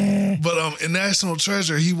that. But in National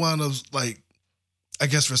Treasure, he wound up like, I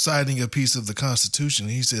guess, reciting a piece of the Constitution.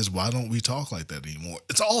 He says, "Why don't we talk like that anymore?"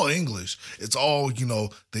 It's all English. It's all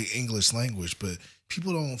the English language, but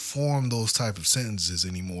people don't form those type of sentences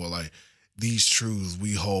anymore. Like these truths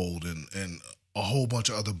we hold, and a whole bunch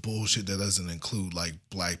of other bullshit that doesn't include like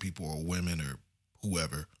black people or women or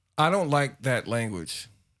whoever. I don't like that language.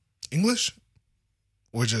 English,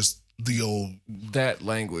 or just the old that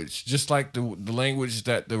language, just like the language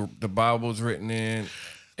that the Bible's written in,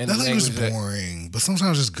 and that the language language is boring. But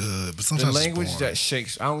sometimes it's good. But sometimes the language it's boring. that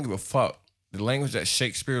Shakespeare. I don't give a fuck. The language that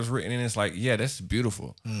Shakespeare's written in is like, yeah, that's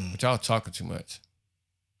beautiful, but y'all talking too much.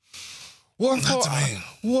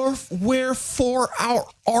 Wherefore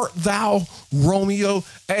art thou, Romeo?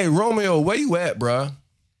 Hey, Romeo, where you at, bruh?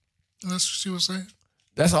 That's what she was saying.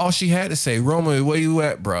 That's all she had to say. Romeo, where you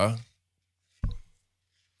at, bruh?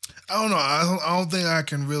 I don't know. I don't think I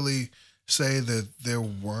can really say that there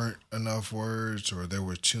weren't enough words or there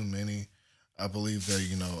were too many. I believe that,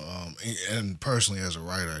 and personally as a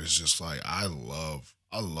writer, it's just like I love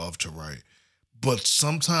to write. But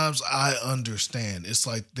sometimes I understand. It's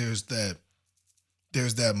like there's that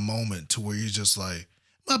moment to where you're just like,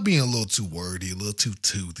 am I being a little too wordy, a little too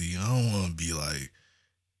toothy? I don't want to be like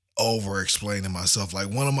over explaining myself. Like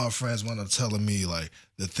one of my friends wound up telling me like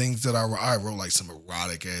the things that I wrote like some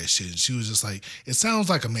erotic ass shit, and she was just like, it sounds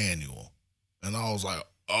like a manual. And I was like,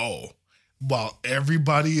 oh. While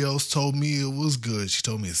everybody else told me it was good, she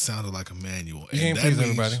told me it sounded like a manual. You can't please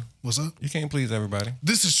everybody. What's up? You can't please everybody.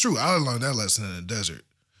 This is true. I learned that lesson in the desert.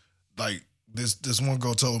 Like this one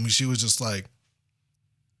girl told me, she was just like,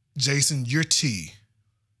 Jason, you're tea.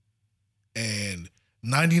 And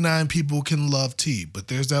 99 people can love tea, but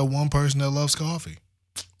there's that one person that loves coffee.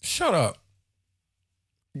 Shut up.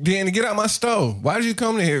 Danny, get out my stove. Why did you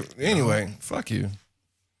come to here? Anyway, fuck you.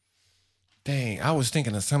 Dang, I was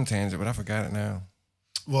thinking of some tangent, but I forgot it now.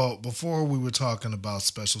 Well, before we were talking about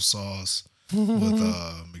special sauce with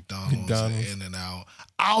McDonald's and In-N-Out,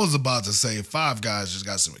 I was about to say Five Guys just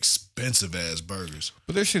got some expensive ass burgers.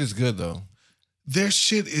 But their shit is good though. Their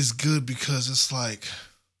shit is good because it's like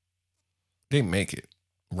they make it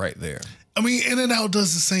right there. I mean, In-N-Out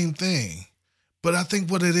does the same thing, but I think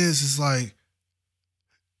what it is like,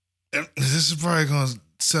 and this is probably gonna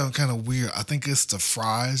sound kind of weird. I think it's the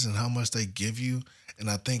fries and how much they give you, and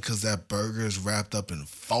I think because that burger is wrapped up in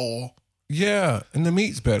foil. Yeah, and the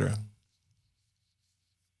meat's better.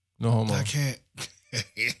 No homo. I can't.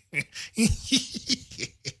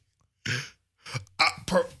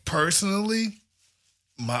 Personally,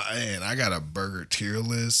 I got a burger tier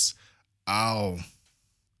list. I'll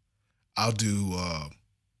do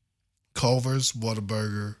Culver's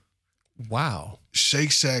Whataburger. Wow.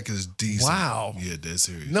 Shake Shack is decent. Wow. Yeah, that's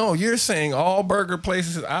serious. No, you're saying all burger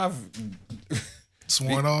places I've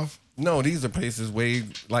Sworn off? No, these are places way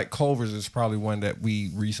like Culver's is probably one that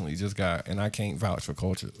we recently just got, and I can't vouch for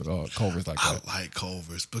Culver's like I that. like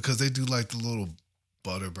Culver's because they do like the little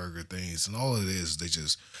butter burger things, and all it is they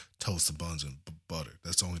just toast the buns in butter.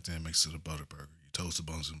 That's the only thing that makes it a butter burger. You toast the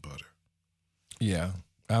buns in butter. Yeah,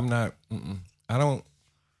 I'm not. I don't.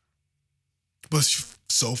 But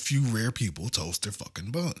so few rare people toast their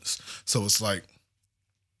fucking buns. So it's like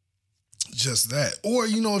just that. Or,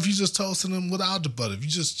 you know, if you just toasting them without the butter, if you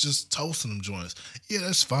just toasting them joints, yeah,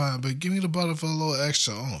 that's fine. But give me the butter for a little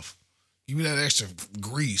extra oomph. Give me that extra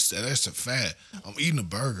grease, that extra fat. I'm eating a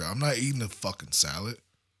burger. I'm not eating a fucking salad.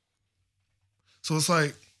 So it's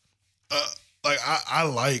like I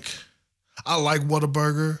like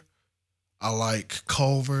Whataburger. I like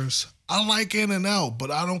Culver's. I like In-N-Out,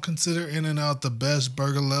 but I don't consider In-N-Out the best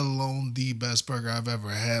burger, let alone the best burger I've ever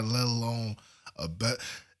had, let alone a bet.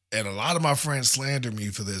 And a lot of my friends slander me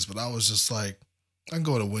for this, but I was just like, I can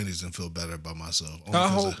go to Wendy's and feel better about myself. I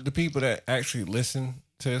hope the people that actually listen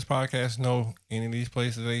to this podcast know any of these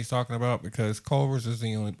places that he's talking about, because Culver's is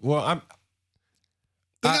the only. Well,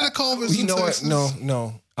 they got a Culver's. You know Texas. what?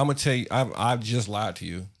 No. I'm gonna tell you. I've just lied to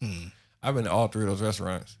you. I've been to all three of those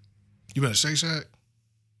restaurants. You been to Shake Shack?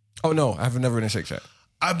 Oh no, I've never been to Shake Shack.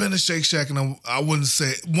 I've been to Shake Shack, and I wouldn't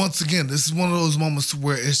say, once again, this is one of those moments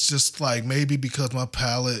where it's just like, maybe because my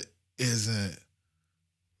palate isn't,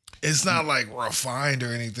 it's not like refined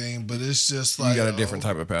or anything, but it's just like, You got a different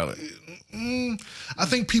type of palate. I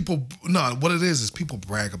think what it is people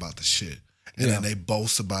brag about the shit, and then they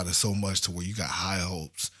boast about it so much to where you got high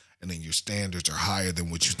hopes, and then your standards are higher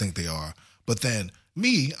than what you think they are. But then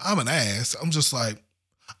me, I'm an ass. I'm just like,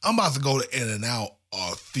 I'm about to go to In-N-Out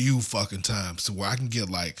a few fucking times to where I can get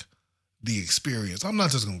like the experience. I'm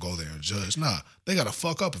not just gonna go there and judge. Nah, they gotta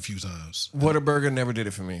fuck up a few times. Whataburger never did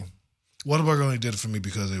it for me. Whataburger only did it for me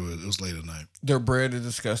because it was late at night. Their bread is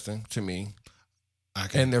disgusting to me,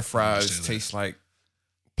 and their fries taste like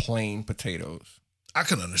plain potatoes. I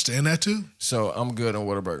can understand that too. So I'm good on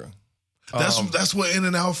Whataburger. That's what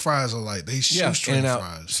In-N-Out fries are like. They shoestring In-N-Out,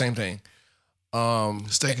 fries. same thing.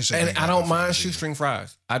 Steak and Shake. And I don't mind shoestring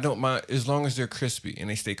fries. I don't mind as long as they're crispy and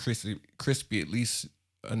they stay crispy at least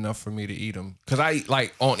enough for me to eat them. Because I eat,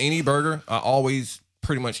 like on any burger, I always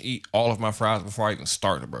pretty much eat all of my fries before I even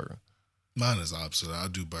start the burger. Mine is opposite. I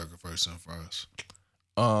do burger first and fries.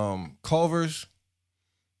 Culver's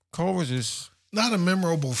is not a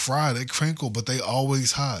memorable fry. They crinkle, but they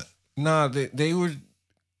always hot. nah. They were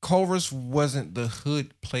Culver's wasn't the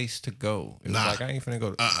hood place to go. It was like I ain't finna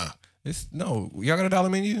go. Y'all got a dollar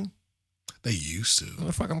menu? They used to. What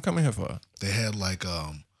the fuck I'm coming here for? They had like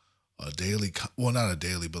a daily, well, not a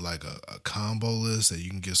daily, but like a combo list that you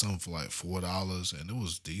can get something for like $4, and it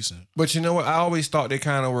was decent. But you know what? I always thought they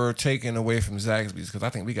kind of were taken away from Zaxby's, because I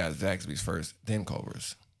think we got Zaxby's first, then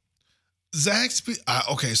Culver's. Zaxby.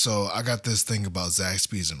 Okay, so I got this thing about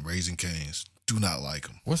Zaxby's and Raising Cane's. Do not like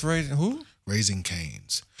them. What's Who? Raising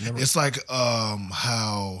Cane's. It's like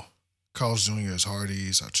how Carl's Jr. is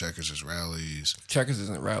Hardee's, how Checkers is Rally's. Checkers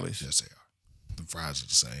isn't Rally's. Yes, they are. The fries are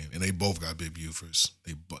the same, and they both got big Bufors.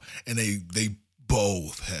 They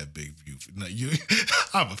both have big Bufors. Now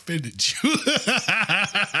I've offended you.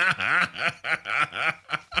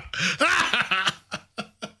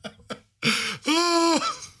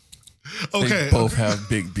 Okay. They both have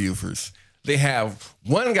big Bufors. They have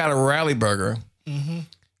one got a Rally burger, and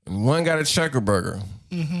one got a Checker burger.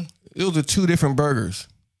 Those are two different burgers.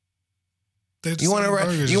 You want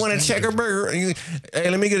a Checker burger? Hey,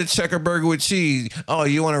 let me get a Checker burger with cheese. Oh,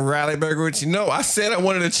 you want a Rally burger with cheese? No, I said I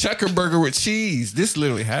wanted a Checker burger with cheese. This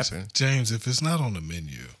literally happened. James, if it's not on the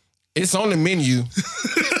menu, it's on the menu.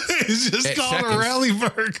 It's just called Checkers. a Rally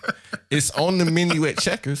burger. It's on the menu at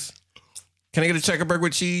Checkers. Can I get a Checker burger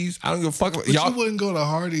with cheese? I don't give a fuck. But you wouldn't go to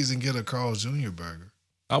Hardee's and get a Carl's Jr. burger.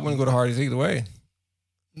 I wouldn't go to Hardee's either way.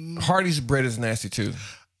 Hardee's bread is nasty too.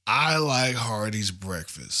 I like Hardee's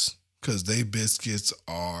breakfast because they biscuits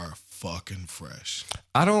are fucking fresh.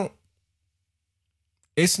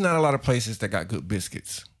 It's not a lot of places that got good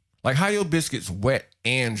biscuits. Like, how your biscuits wet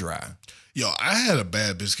and dry? Yo, I had a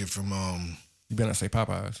bad biscuit from You better not say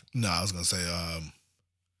Popeyes. No, I was gonna say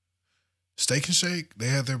Steak and Shake. They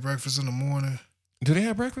had their breakfast in the morning. Do they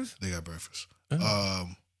have breakfast? They got breakfast. Oh.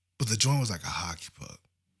 But the joint was like a hockey puck.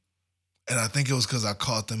 And I think it was because I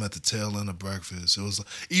caught them at the tail end of breakfast. It was,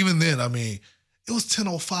 even then, I mean, it was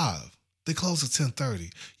 10:05. They closed at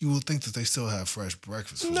 10:30. You would think that they still have fresh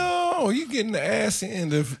breakfast food. No, you getting the ass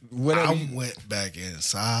end of whatever. I went back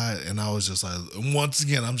inside and I was just like, once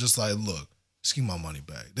again, I'm just like, look, just give me my money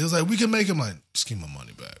back. They was like, we can make them, like, just give me my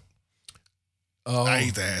money back. Oh. I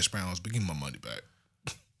ate the hash browns, but give me my money back.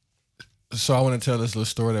 So I want to tell this little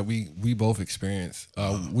story that we both experienced.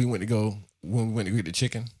 We went to go when we went to get the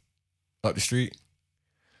chicken up the street.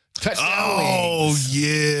 Touchdown Oh wings.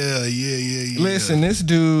 yeah. Listen, this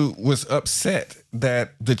dude was upset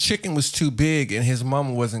that the chicken was too big and his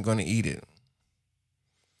mama wasn't going to eat it.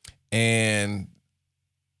 And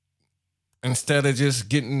instead of just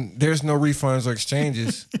getting, there's no refunds or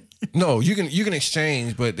exchanges. No, you can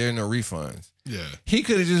exchange, but there are no refunds. Yeah. He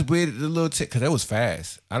could have just waited a little tick because that was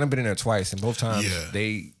fast. I done been in there twice, and both times Yeah.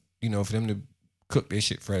 they, for them to cook their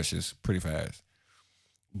shit fresh is pretty fast.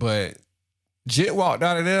 But Jit walked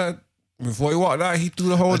out of there. Before he walked out, he threw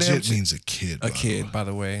the whole damn Jit means a kid. a kid, by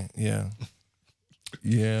the way. Yeah.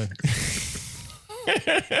 Yeah.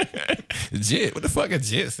 Jit. What the fuck is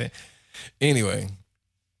Jit saying? Anyway,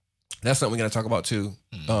 that's something we got to talk about too.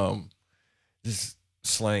 Just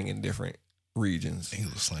slang in different regions.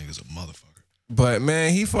 English slang is a motherfucker. But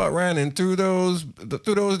man, he fucked around and threw those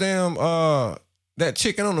damn that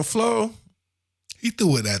chicken on the floor. He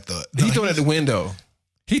threw it at the. He threw it at the window.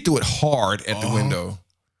 He threw it hard at the window.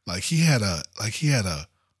 He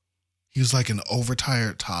was like an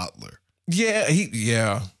overtired toddler.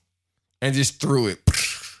 Yeah. And just threw it.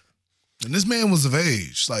 And this man was of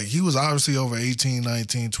age. Like, he was obviously over 18,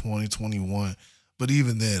 19, 20, 21. But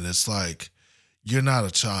even then, it's like, you're not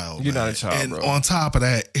a child. You're man. not a child, and bro. on top of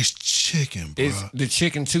that, it's chicken, bro. Is the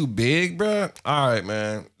chicken too big, bro? All right,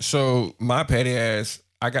 man. So my petty ass,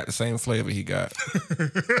 I got the same flavor he got.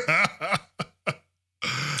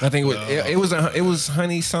 I think it was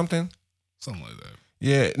honey something. Something like that.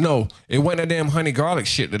 Yeah, no, it wasn't that damn honey garlic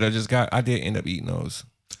shit that I just got. I did end up eating those.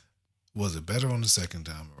 Was it better on the second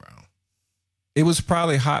time around? It was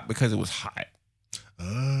probably hot because it was hot.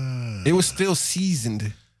 It was still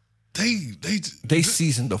seasoned. They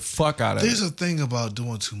seasoned the fuck out of There's it. a thing about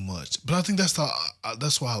doing too much, but I think that's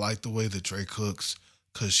why I like the way that Dre cooks,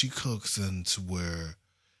 because she cooks into where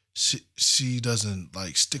she doesn't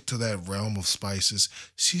like stick to that realm of spices.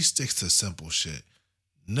 She sticks to simple shit.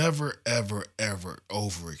 Never ever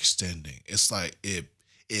overextending. It's like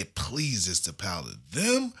it pleases the palate.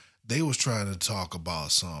 They was trying to talk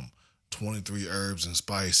about some 23 herbs and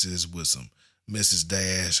spices with some Mrs.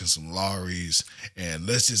 Dash and some Laurie's, and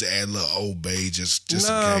let's just add a little Old Bay just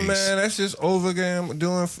Nah, in case. man, that's just overgame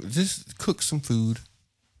doing. Just cook some food.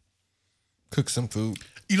 Cook some food.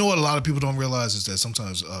 You know what a lot of people don't realize is that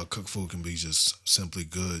sometimes cooked food can be just simply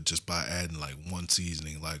good just by adding like one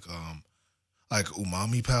seasoning, like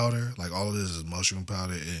umami powder. Like, all of this is mushroom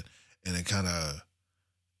powder, and it kind of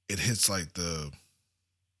it hits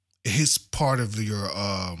part of your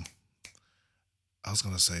I was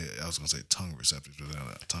gonna say tongue receptors, but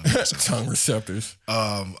not tongue receptors. Tongue receptors.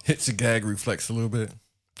 Hits the gag reflex a little bit.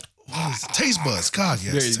 What is it? Taste buds? God,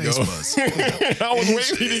 yes, There you taste go. buds. I was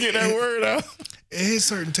waiting for you to get that word out. It hits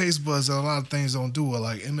certain taste buds that a lot of things don't do.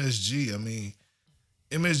 Like MSG. I mean,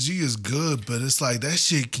 MSG is good, but it's like that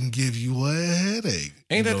shit can give you a headache.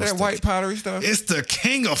 Ain't You that know, that white powdery stuff? It's the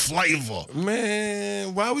king of flavor.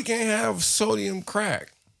 Man, why we can't have sodium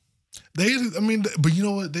crack? But you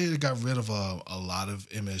know what? They got rid of a lot of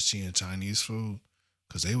MSG in Chinese food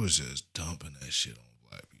because they was just dumping that shit on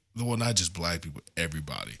black people. Well, not just black people,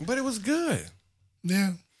 everybody. But it was good.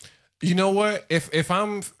 Yeah. You know what? If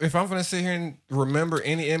I'm gonna sit here and remember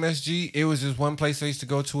any MSG, it was just one place I used to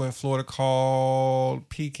go to in Florida called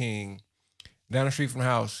Peking, down the street from the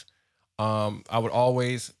house. I would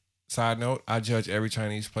always, side note, I judge every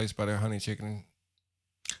Chinese place by their honey chicken.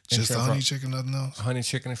 Just the shrimp honey fri- chicken, nothing else. honey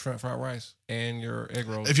chicken and shrimp fried rice and your egg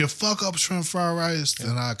rolls. If you fuck up shrimp fried rice,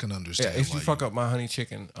 then I can Yeah, understand. if you why fuck up my honey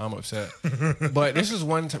chicken, I'm upset. But this is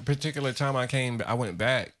one particular time I went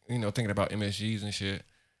back, thinking about MSGs and shit.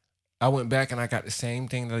 I went back and I got the same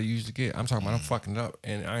thing that I used to get. I'm talking about I'm fucking it up,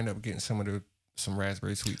 and I ended up getting some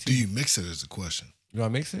raspberry sweet tea. Do you mix it as a question? Do I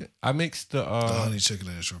mix it? I mix the The honey chicken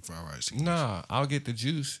and shrimp fried rice. Nah, I'll get the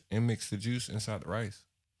juice and mix the juice inside the rice.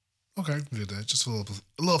 Okay, get that. Just a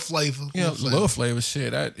little flavor. Yeah, little flavor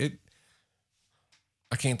shit. I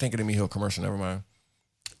can't think of the Miho commercial. Never mind.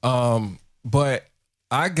 But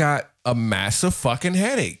I got a massive fucking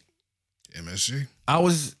headache. MSG. I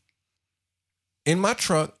was in my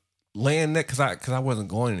truck laying there because I wasn't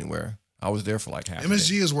going anywhere. I was there for like half.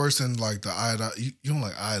 MSG is worse than like the iodine. You don't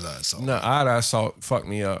like iodine salt. No, iodine salt fucked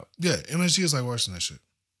me up. Yeah, MSG is like worse than that shit.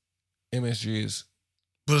 MSG is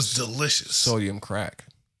But it's delicious. sodium crack.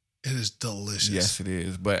 It is delicious. Yes, it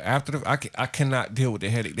is. But after I cannot deal with the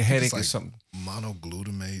headache. The headache like is something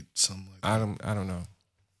monoglutamate, something like that. I don't know.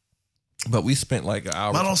 But we spent like an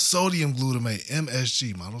hour. Monosodium glutamate,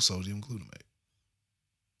 MSG, monosodium glutamate.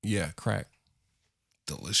 Yeah, crack.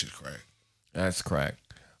 Delicious crack. That's crack.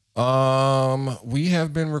 We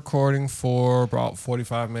have been recording for about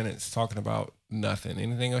 45 minutes talking about nothing.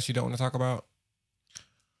 Anything else you don't want to talk about?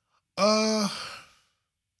 Uh,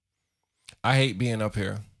 I hate being up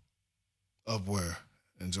here. up where?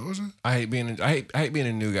 In Georgia? I hate being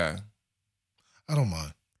a new guy. I don't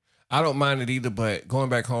mind. I don't mind it either, but going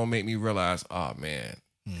back home made me realize, oh man,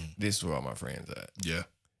 Hmm. this is where all my friends at. Yeah.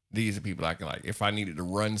 These are people I can like. If I needed to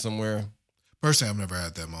run somewhere, Personally, I've never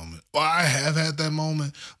had that moment. Well, I have had that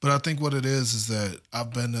moment, but I think what it is that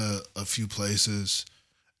I've been to a few places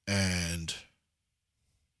and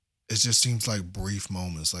it just seems like brief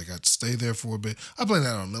moments. Like I'd stay there for a bit. I blame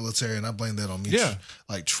that on military and I blame that on me Yeah.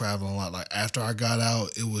 like traveling a lot. Like after I got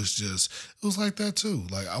out, it was like that too.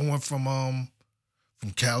 Like I went from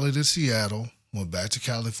Cali to Seattle, went back to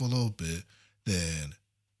Cali for a little bit, then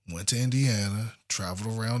went to Indiana,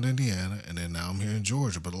 traveled around Indiana, and then now I'm here in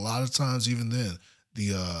Georgia. But a lot of times, even then,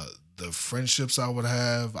 the friendships I would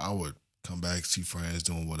come back, see friends,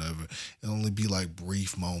 doing whatever. It'd only be like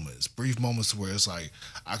brief moments where it's like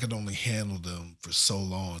I could only handle them for so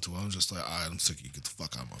long. To where I'm just like, all right, I'm sick of you. Get the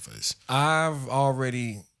fuck out of my face. I've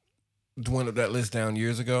already dwindled that list down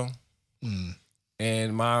years ago, Mm.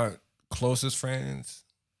 and my closest friends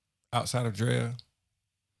outside of Drea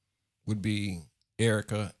would be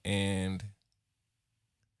Erica and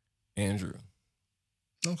Andrew.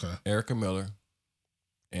 Okay. Erica Miller,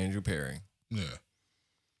 Andrew Perry. Yeah.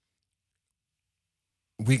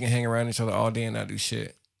 We can hang around each other all day and not do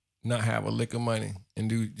shit, not have a lick of money, and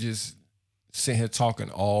do just sit here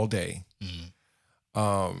talking all day.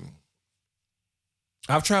 Mm.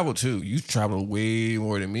 I've traveled too. You traveled way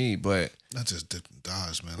more than me, but I just didn't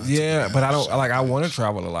dodge, man. yeah, but I don't like. I want to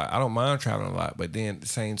travel a lot. I don't mind traveling a lot, but then at the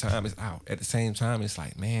same time, it's out. At the same time, it's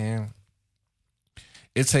like, man,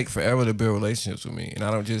 it takes forever to build relationships with me, and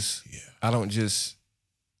I don't just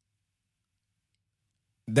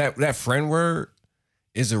that friend word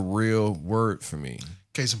is a real word for me.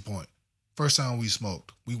 Case in point, first time we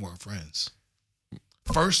smoked, we weren't friends.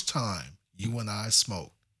 First time you and I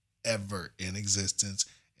smoked ever in existence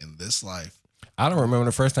in this life. I don't remember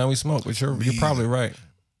the first time we smoked, but you're probably right.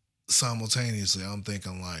 Simultaneously, I'm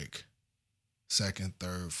thinking like second,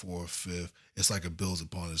 third, fourth, fifth. It's like it builds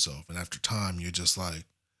upon itself. And after time, you're just like,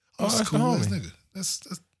 oh, that's that's the cool ass homie. nigga. That's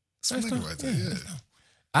a nigga right there. Yeah.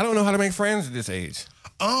 I don't know how to make friends at this age.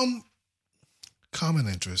 Common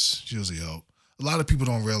interests usually help. A lot of people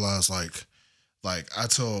don't realize like I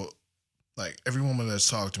told like every woman that's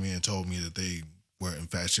talked to me and told me that they were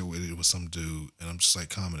infatuated with some dude, and I'm just like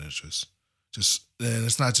common interests. Just and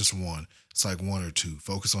it's not just one. It's like one or two.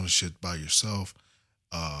 Focus on the shit by yourself.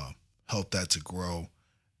 Help that to grow.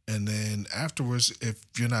 And then afterwards, if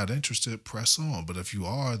you're not interested, press on. But if you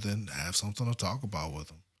are, then have something to talk about with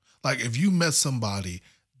them. Like if you met somebody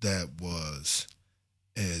that was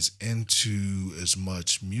as into as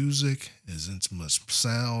much music, as into much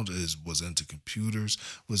sound, as was into computers,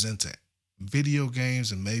 was into video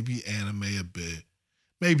games and maybe anime a bit,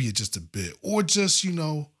 maybe just a bit, or just,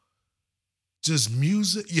 just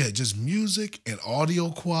music. Yeah, just music and audio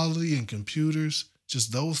quality and computers,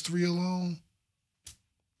 just those three alone.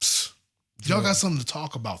 Psst, y'all got something to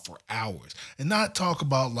talk about for hours and not talk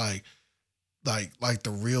about like the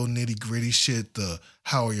real nitty gritty shit, the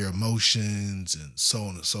how are your emotions and so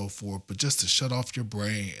on and so forth, but just to shut off your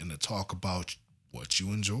brain and to talk about what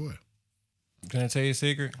you enjoy. Can I tell you a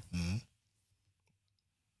secret? Mm-hmm.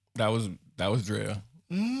 That was Drea.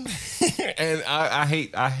 Mm-hmm. And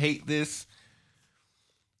I hate this,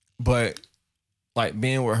 but like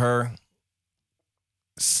being with her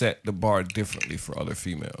set the bar differently for other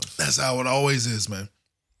females. That's how it always is, man.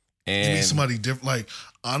 You meet And somebody different. Like,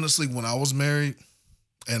 honestly, when I was married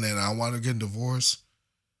and then I wanted to get divorced,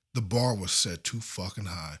 the bar was set too fucking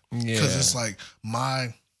high. yeah, Because it's like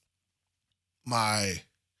my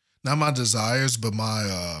not my desires, but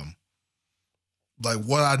my like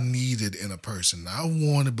what I needed in a person. Not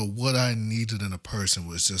wanted, but what I needed in a person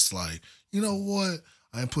was just like, you know what?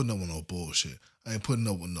 I ain't putting up with no bullshit. I ain't putting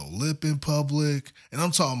up with no lip in public. And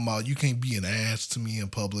I'm talking about you can't be an ass to me in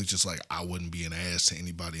public, just like I wouldn't be an ass to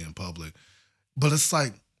anybody in public. But it's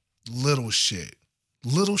like little shit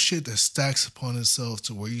that stacks upon itself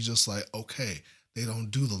to where you just like, okay, they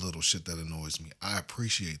don't do the little shit that annoys me. I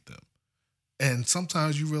appreciate them. And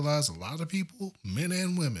sometimes you realize a lot of people, men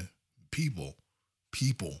and women, people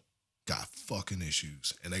got fucking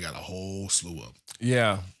issues and they got a whole slew of them.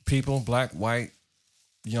 yeah, people, black, white,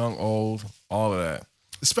 young, old, all of that.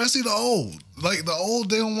 Especially the old. Like the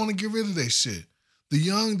old, they don't want to get rid of their shit. The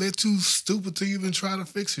young, they're too stupid to even try to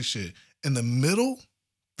fix their shit. In the middle,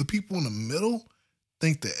 the people in the middle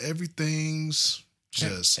think that everything's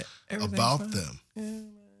just Everything's about fine. them. Yeah.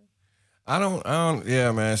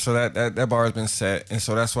 Yeah, man. So that bar has been set, and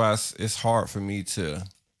so that's why it's hard for me to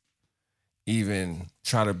even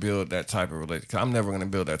try to build that type of relationship. Cause I'm never gonna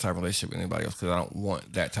build that type of relationship with anybody else because I don't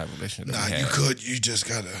want that type of relationship. Nah, you could. You just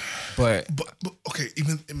gotta. But Okay.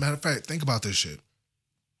 Even matter of fact, think about this shit.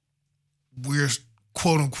 We're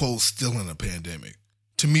quote unquote still in a pandemic.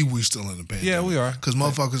 To me, we're still in a pandemic. Yeah, we are. Because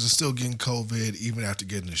motherfuckers are still getting COVID even after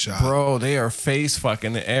getting the shot. bro, they are face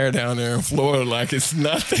fucking the air down there in Florida like it's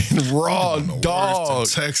nothing. Raw dog.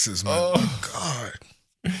 Texas, man. Oh God.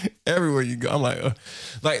 Everywhere you go, I'm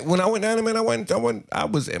like when I went down there, man, I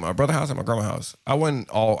was at my brother's house, at my grandma's house. I wasn't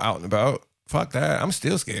all out and about. Fuck that. I'm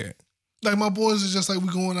still scared. Like my boys is just like, we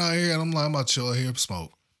going out here, and I'm like, I'm about to chill here,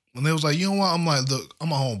 smoke. And they was like, you know what? I'm like, look,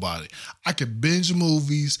 I'm a homebody. I can binge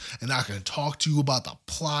movies and I can talk to you about the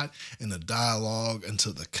plot and the dialogue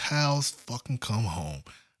until the cows fucking come home.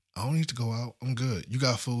 I don't need to go out. I'm good. You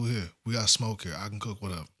got food here. We got smoke here. I can cook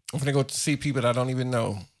whatever. I'm gonna go to see people that I don't even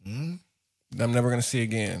know. I'm never gonna see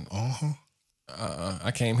again.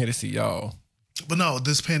 I came here to see y'all. But no,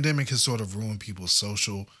 this pandemic has sort of ruined people's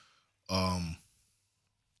social,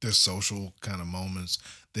 their social kind of moments.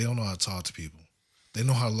 They don't know how to talk to people. They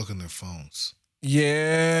know how to look on their phones.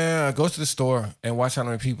 Yeah, go to the store and watch how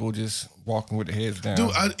many people just walking with their heads down.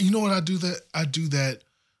 Dude, you know what I do that? I do that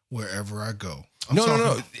wherever I go.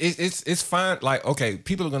 No. It's fine. Like, okay,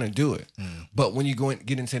 people are gonna do it, but when you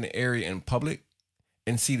get into an area in public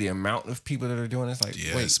and see the amount of people that are doing it, it's like,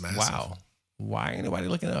 Yeah, wait, it's massive. wow, why ain't nobody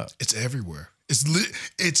looking up? It's everywhere.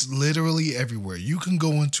 It's literally everywhere. You can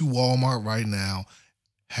go into Walmart right now.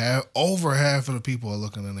 Over half of the people are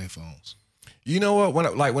looking on their phones. You know what? When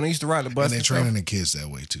I used to ride the bus, And they're training the kids that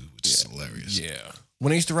way too, which is hilarious. Yeah.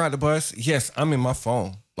 When I used to ride the bus, yes, I'm in my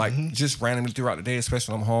phone. Like just randomly throughout the day,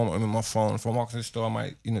 especially when I'm home, I'm in my phone. If I'm walking to the store, I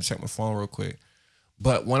might, check my phone real quick.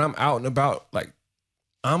 But when I'm out and about, like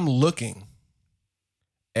I'm looking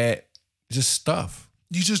at just stuff.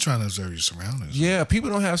 You're just trying to observe your surroundings. Yeah,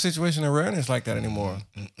 people don't have situational awareness like that anymore.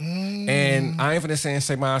 And I ain't finna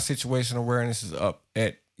say my situational awareness is up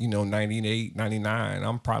at, 98, 99.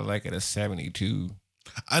 I'm probably like at a 72.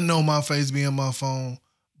 I know my face be in my phone,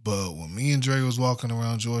 but when me and Dre was walking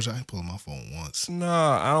around Georgia, I ain't pulling my phone once.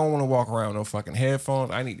 Nah, I don't want to walk around with no fucking headphones.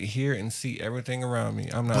 I need to hear and see everything around me.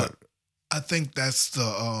 I'm not. But I think that's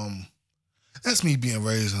that's me being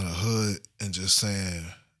raised in the hood and just saying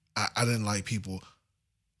I didn't like people.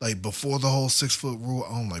 Like before the whole 6 foot rule,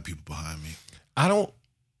 I don't like people behind me. I don't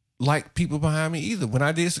like people behind me either. When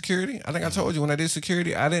I did security, I think I told you when I did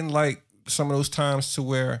security, I didn't like some of those times to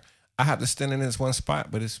where I have to stand in this one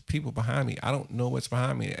spot, but it's people behind me. I don't know what's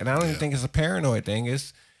behind me. And I don't even think it's a paranoid thing.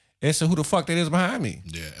 It's a who the fuck that is behind me.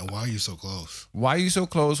 Yeah, and why are you so close? Why are you so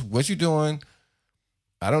close? What you doing?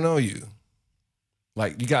 I don't know you.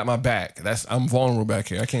 Like, you got my back. I'm vulnerable back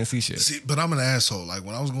here. I can't see shit. See, but I'm an asshole. Like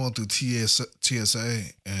when I was going through TSA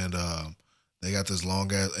and they got this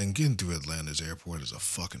long ass, and getting through Atlanta's airport is a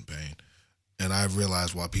fucking pain. And I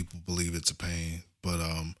realized why people believe it's a pain. But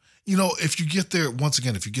if you get there, once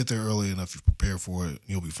again, if you get there early enough, you prepare for it,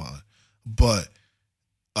 you'll be fine. But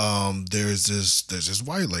there's this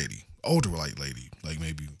white lady, older white lady, like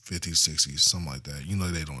maybe 50s, 60s, something like that.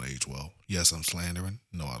 They don't age well. Yes, I'm slandering.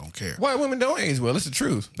 No, I don't care. White women don't age well. It's the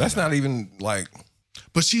truth. That's not even like.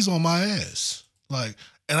 But she's on my ass. Like,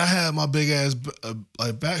 and I had my big ass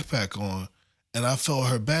like backpack on, and I felt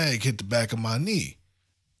her bag hit the back of my knee.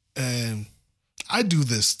 And I do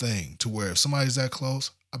this thing to where if somebody's that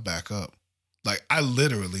close, I back up. Like I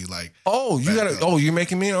literally like. Oh, you're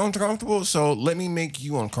making me uncomfortable. So let me make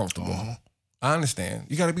you uncomfortable. Uh-huh. I understand.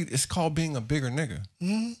 You gotta be. It's called being a bigger nigga.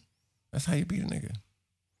 Mm-hmm. That's how you beat a nigga.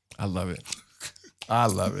 I love it. I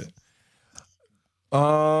love it.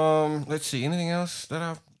 Let's see. Anything else that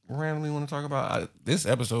I randomly want to talk about? This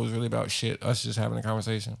episode is really about shit. Us just having a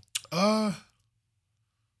conversation.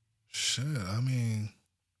 Shit. I mean,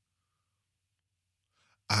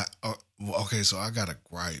 okay. So I got a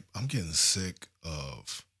gripe. I'm getting sick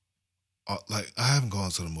of, like, I haven't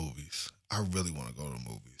gone to the movies. I really want to go to the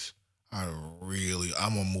movies.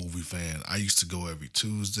 I'm a movie fan. I used to go every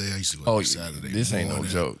Tuesday. I used to go every Saturday. This ain't no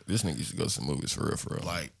joke. This nigga used to go to some movies for real.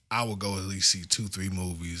 Like, I would go at least see 2-3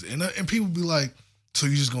 movies. And people be like, so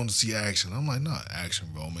you just going to see action? I'm like, no, action,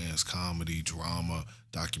 romance, comedy, drama,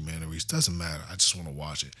 documentaries. Doesn't matter. I just want to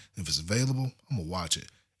watch it. If it's available, I'm going to watch it.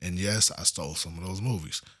 And yes, I stole some of those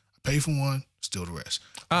movies. I paid for one, steal the rest.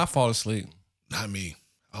 I fall asleep. Not me.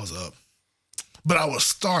 I was up. But I would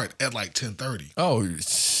start at like 10:30. Oh,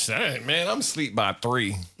 shit, man. I'm asleep by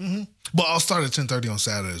 3. Mm-hmm. But I'll start at 10:30 on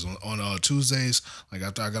Saturdays. On Tuesdays, like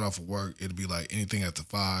after I got off of work, it'd be like anything after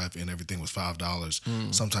 5 and everything was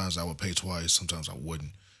 $5. Sometimes I would pay twice. Sometimes I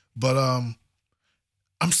wouldn't. But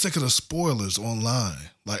I'm sick of the spoilers online.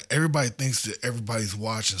 Like everybody thinks that everybody's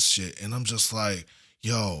watching shit, and I'm just like,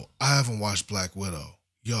 yo, I haven't watched Black Widow.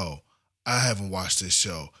 Yo, I haven't watched this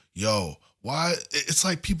show. Yo, why? It's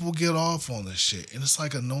like people get off on this shit, and it's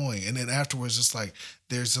like annoying. And then afterwards, it's like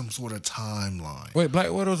there's some sort of timeline. Wait,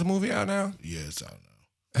 Black Widow's a movie out now? Yeah, it's out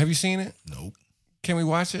now. Have you seen it? Nope. Can we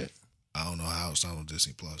watch it? I don't know how it's not on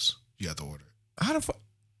Disney Plus. You have to order it. How the fuck?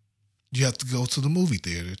 You have to go to the movie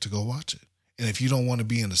theater to go watch it. And if you don't want to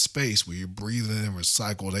be in a space where you're breathing in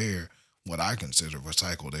recycled air, what I consider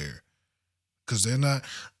recycled air, because they're not.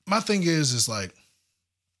 My thing is like,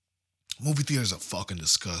 movie theaters are fucking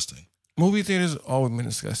disgusting. Movie theaters always been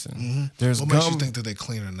disgusting. Mm-hmm. There's what gum. makes you think that they're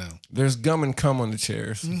cleaner now? There's gum and cum on the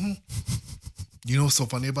chairs. Mm-hmm. You know what's so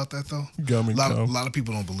funny about that though? Gum and A cum. lot of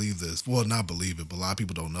people don't believe this. Well, not believe it, but a lot of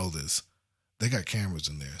people don't know this. They got cameras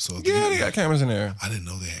in there. So Yeah, they got cameras in there. I didn't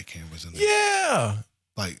know they had cameras in there. Yeah.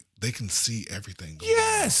 Like they can see everything.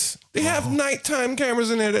 Yes. They have nighttime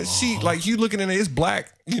cameras in there that see, like you looking in it, it's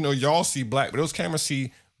black. You know, y'all see black, but those cameras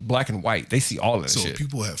see black and white. They see all of that So shit. if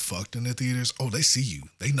people have fucked in the theaters, they see you.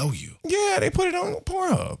 They know you. Yeah, they put it on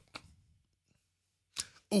Pornhub.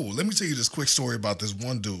 Oh, let me tell you this quick story about this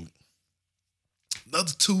one dude.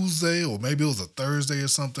 Another Tuesday, or maybe it was a Thursday or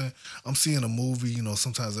something. I'm seeing a movie. You know,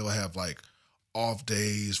 sometimes they will have like off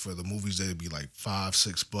days for the movies. They'd be like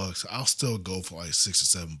 $5-$6. I'll still go for like $6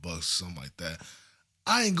 or $7, something like that.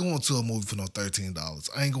 I ain't going to a movie for no $13.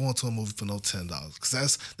 I ain't going to a movie for no $10.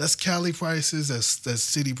 Cause that's Cali prices. That's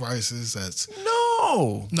city prices. That's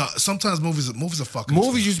No. Sometimes movies are fucking.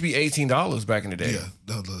 Movies used to be $18 back in the day.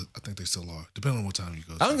 Yeah, I think they still are, depending on what time you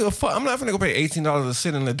go. I don't give a fuck. I'm not gonna go pay $18 to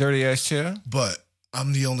sit in a dirty ass chair. But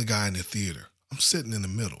I'm the only guy in the theater. I'm sitting in the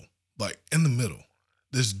middle, like in the middle.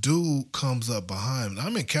 This dude comes up behind me.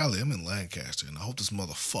 I'm in Cali. I'm in Lancaster, and I hope this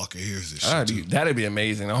motherfucker hears this shit too. That'd be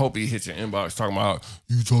amazing. I hope he hits your inbox talking about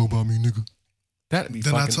you talking about me, nigga. That'd be.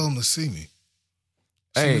 Then fucking... I tell him to see me.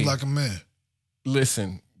 See Hey, me like a man.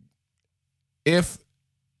 Listen, if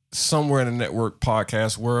somewhere in the network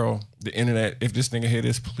podcast world, the internet, if this nigga hear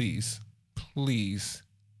this, please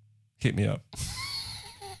hit me up.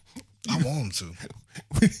 I want him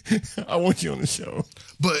to. I want you on the show.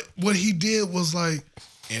 But what he did was like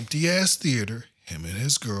empty ass theater. Him and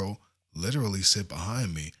his girl literally sit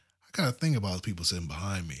behind me. I got to think about people sitting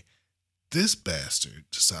behind me. This bastard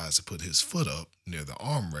decides to put his foot up near the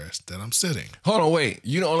armrest that I'm sitting. Hold on, wait.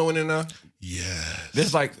 You the only one in there? Yes.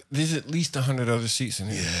 There's at least 100 other seats in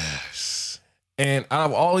here. Yes. And out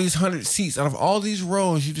of all these 100 seats, out of all these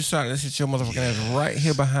rows, you decided to sit your motherfucking ass right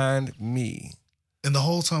here behind me. And the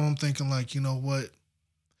whole time I'm thinking like, you know what,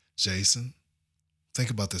 Jason,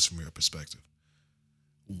 think about this from your perspective.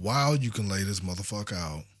 While you can lay this motherfucker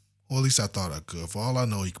out, or at least I thought I could. For all I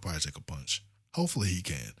know, he could probably take a punch. Hopefully he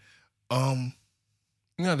can. You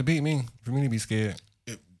know, to beat me, for me to be scared.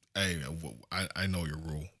 I know your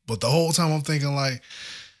rule. But the whole time I'm thinking like,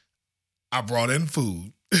 I brought in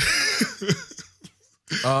food.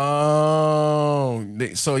 Oh,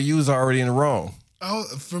 so you was already in the wrong.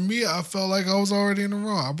 For me, I felt like I was already in the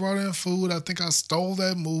wrong. I brought in food. I think I stole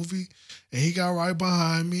that movie, and he got right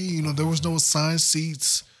behind me. You know, there was no assigned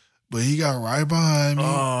seats, but he got right behind me in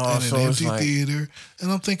an empty theater.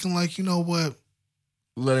 And I'm thinking, like, you know what?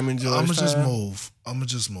 Let him enjoy. I'm gonna just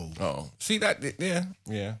move. Oh, see that?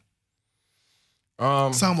 Yeah.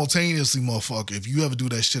 Simultaneously, motherfucker, if you ever do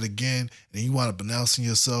that shit again and you wind up announcing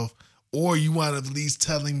yourself, or you wind up at least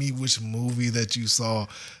telling me which movie that you saw.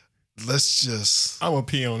 I want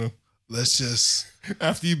to pee on him.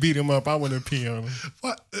 After you beat him up, I want to pee on him.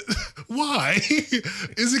 What? Why?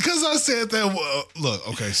 Is it because I said that? Well, look,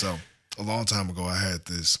 okay, so a long time ago,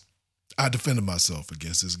 I defended myself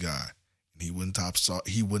against this guy, and he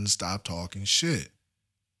wouldn't stop talking shit.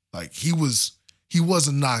 Like he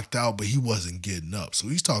wasn't knocked out, but he wasn't getting up. So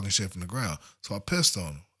he's talking shit from the ground. So I pissed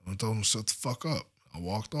on him. I told him to shut the fuck up. I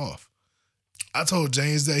walked off. I told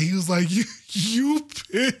James that. He was like, you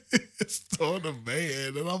pissed on a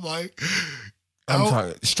man. And I'm like, I'm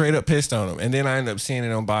talking straight up pissed on him. And then I ended up seeing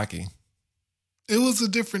it on Baki. It was a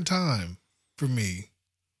different time for me.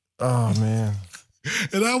 Oh, man.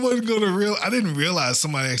 And I didn't realize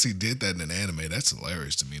somebody actually did that in an anime. That's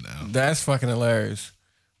hilarious to me now. That's fucking hilarious.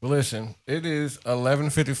 But listen, it is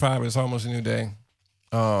 11:55. It's almost a new day.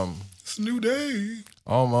 It's a new day.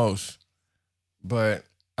 Almost. But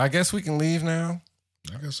I guess we can leave now.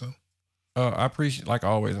 I guess so. I appreciate, like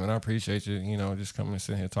always, man, I appreciate you, just coming and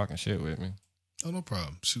sitting here talking shit with me. Oh, no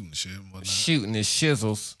problem. Shooting the shit and whatnot. Shooting the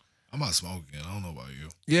shizzles. I'm about to smoke again. I don't know about you.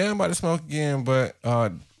 Yeah, I'm about to smoke again, but I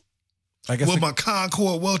guess... my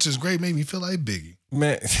Concord Welch's grape made me feel like Biggie.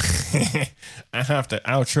 Man, I have to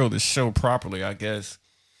outro the show properly, I guess.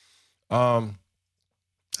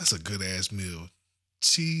 That's a good ass meal.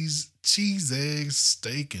 Cheese, eggs,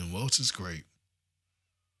 steak, and Welch's grape.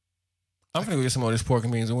 I'm gonna go get some more of this pork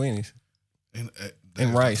and beans and weenies. And,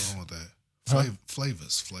 And rice. Wrong with that. Huh?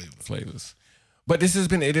 Flavors. But this has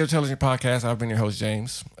been the Idiot Intelligent Podcast. I've been your host,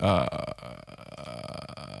 James.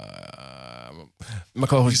 My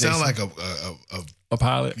co-host, You sound Jason. like A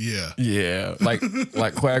pilot. yeah. Yeah,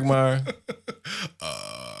 like Quagmire.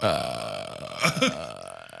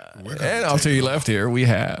 And off to your left here, we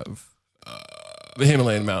have the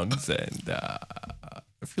Himalayan mountains, and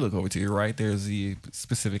if you look over to your right, there's the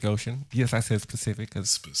Pacific Ocean. Yes, I said specific because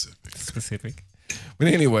specific. But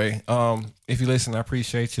anyway, if you listen, I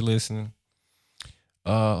appreciate you listening.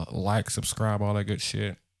 Like, subscribe, all that good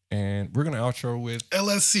shit, and we're gonna outro with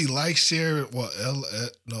LSC, like, share. Well,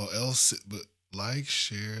 LC, but like,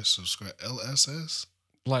 share, subscribe. LSS.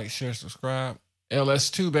 like, share, subscribe.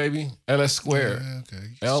 LS2, baby. LS squared. Yeah, okay.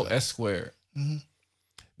 LS squared. Mm-hmm.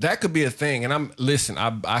 That could be a thing. And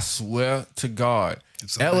I swear to God,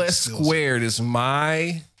 If somebody LS steals squared is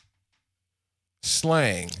my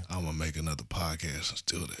slang. I'm gonna make another podcast and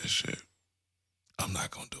steal that shit. I'm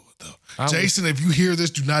not gonna do it though. I was- Jason, if you hear this,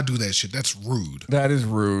 do not do that shit. That's rude. That is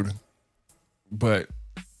rude. But,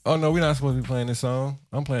 oh no, we're not supposed to be playing this song.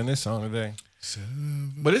 I'm playing this song today.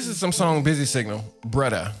 But this is some song, Busy Signal.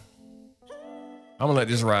 Brother. I'm gonna let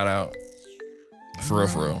this ride out. For real,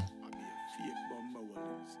 for real.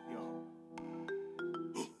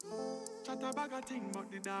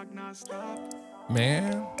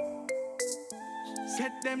 Man.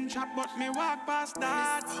 Set them trap, but me walk past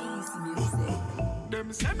that.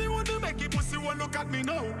 Them say me want to make it, pussy won't look at me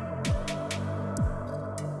now.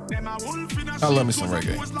 Them a wolf in a I love me sheep, some pussy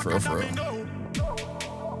reggae, who's for real, like for a real. domino.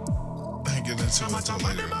 I ain't getting into it Some until of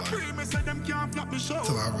later them in a life. free, me say them can't flap me show.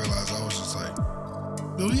 Until I realized I was just like,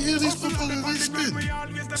 yo, you hear these motherfuckers? They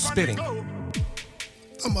spitting. Spitting.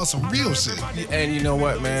 Talking about some real shit. And you know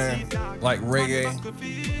what, man? Like reggae,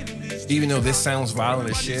 even though this sounds violent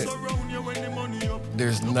as shit,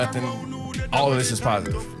 there's nothing. All of this is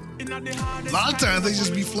positive. A lot of times they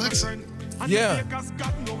just be flexing. Yeah.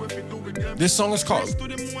 This song is called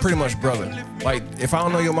pretty much Brother. Like, if I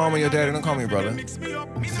don't know your mom or your daddy, don't call me brother.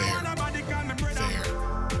 Fair.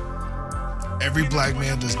 Every black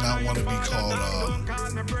man does not want to be called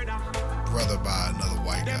brother by another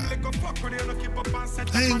white guy.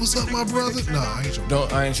 Hey, what's up, my brother? No, I ain't your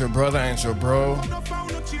brother. I ain't your brother, I ain't your bro.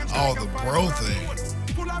 Oh, the bro thing.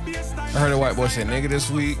 I heard a white boy say nigga this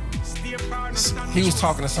week. He was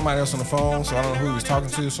talking to somebody else on the phone, so I don't know who he was talking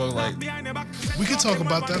to. So, like, We could talk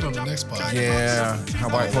about that on the next podcast. yeah, how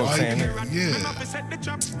white folks saying nigga.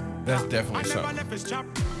 Yeah. That's definitely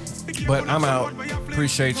something. But I'm out.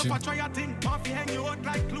 Appreciate you.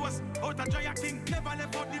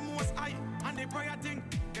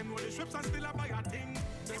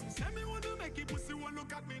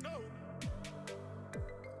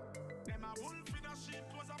 Them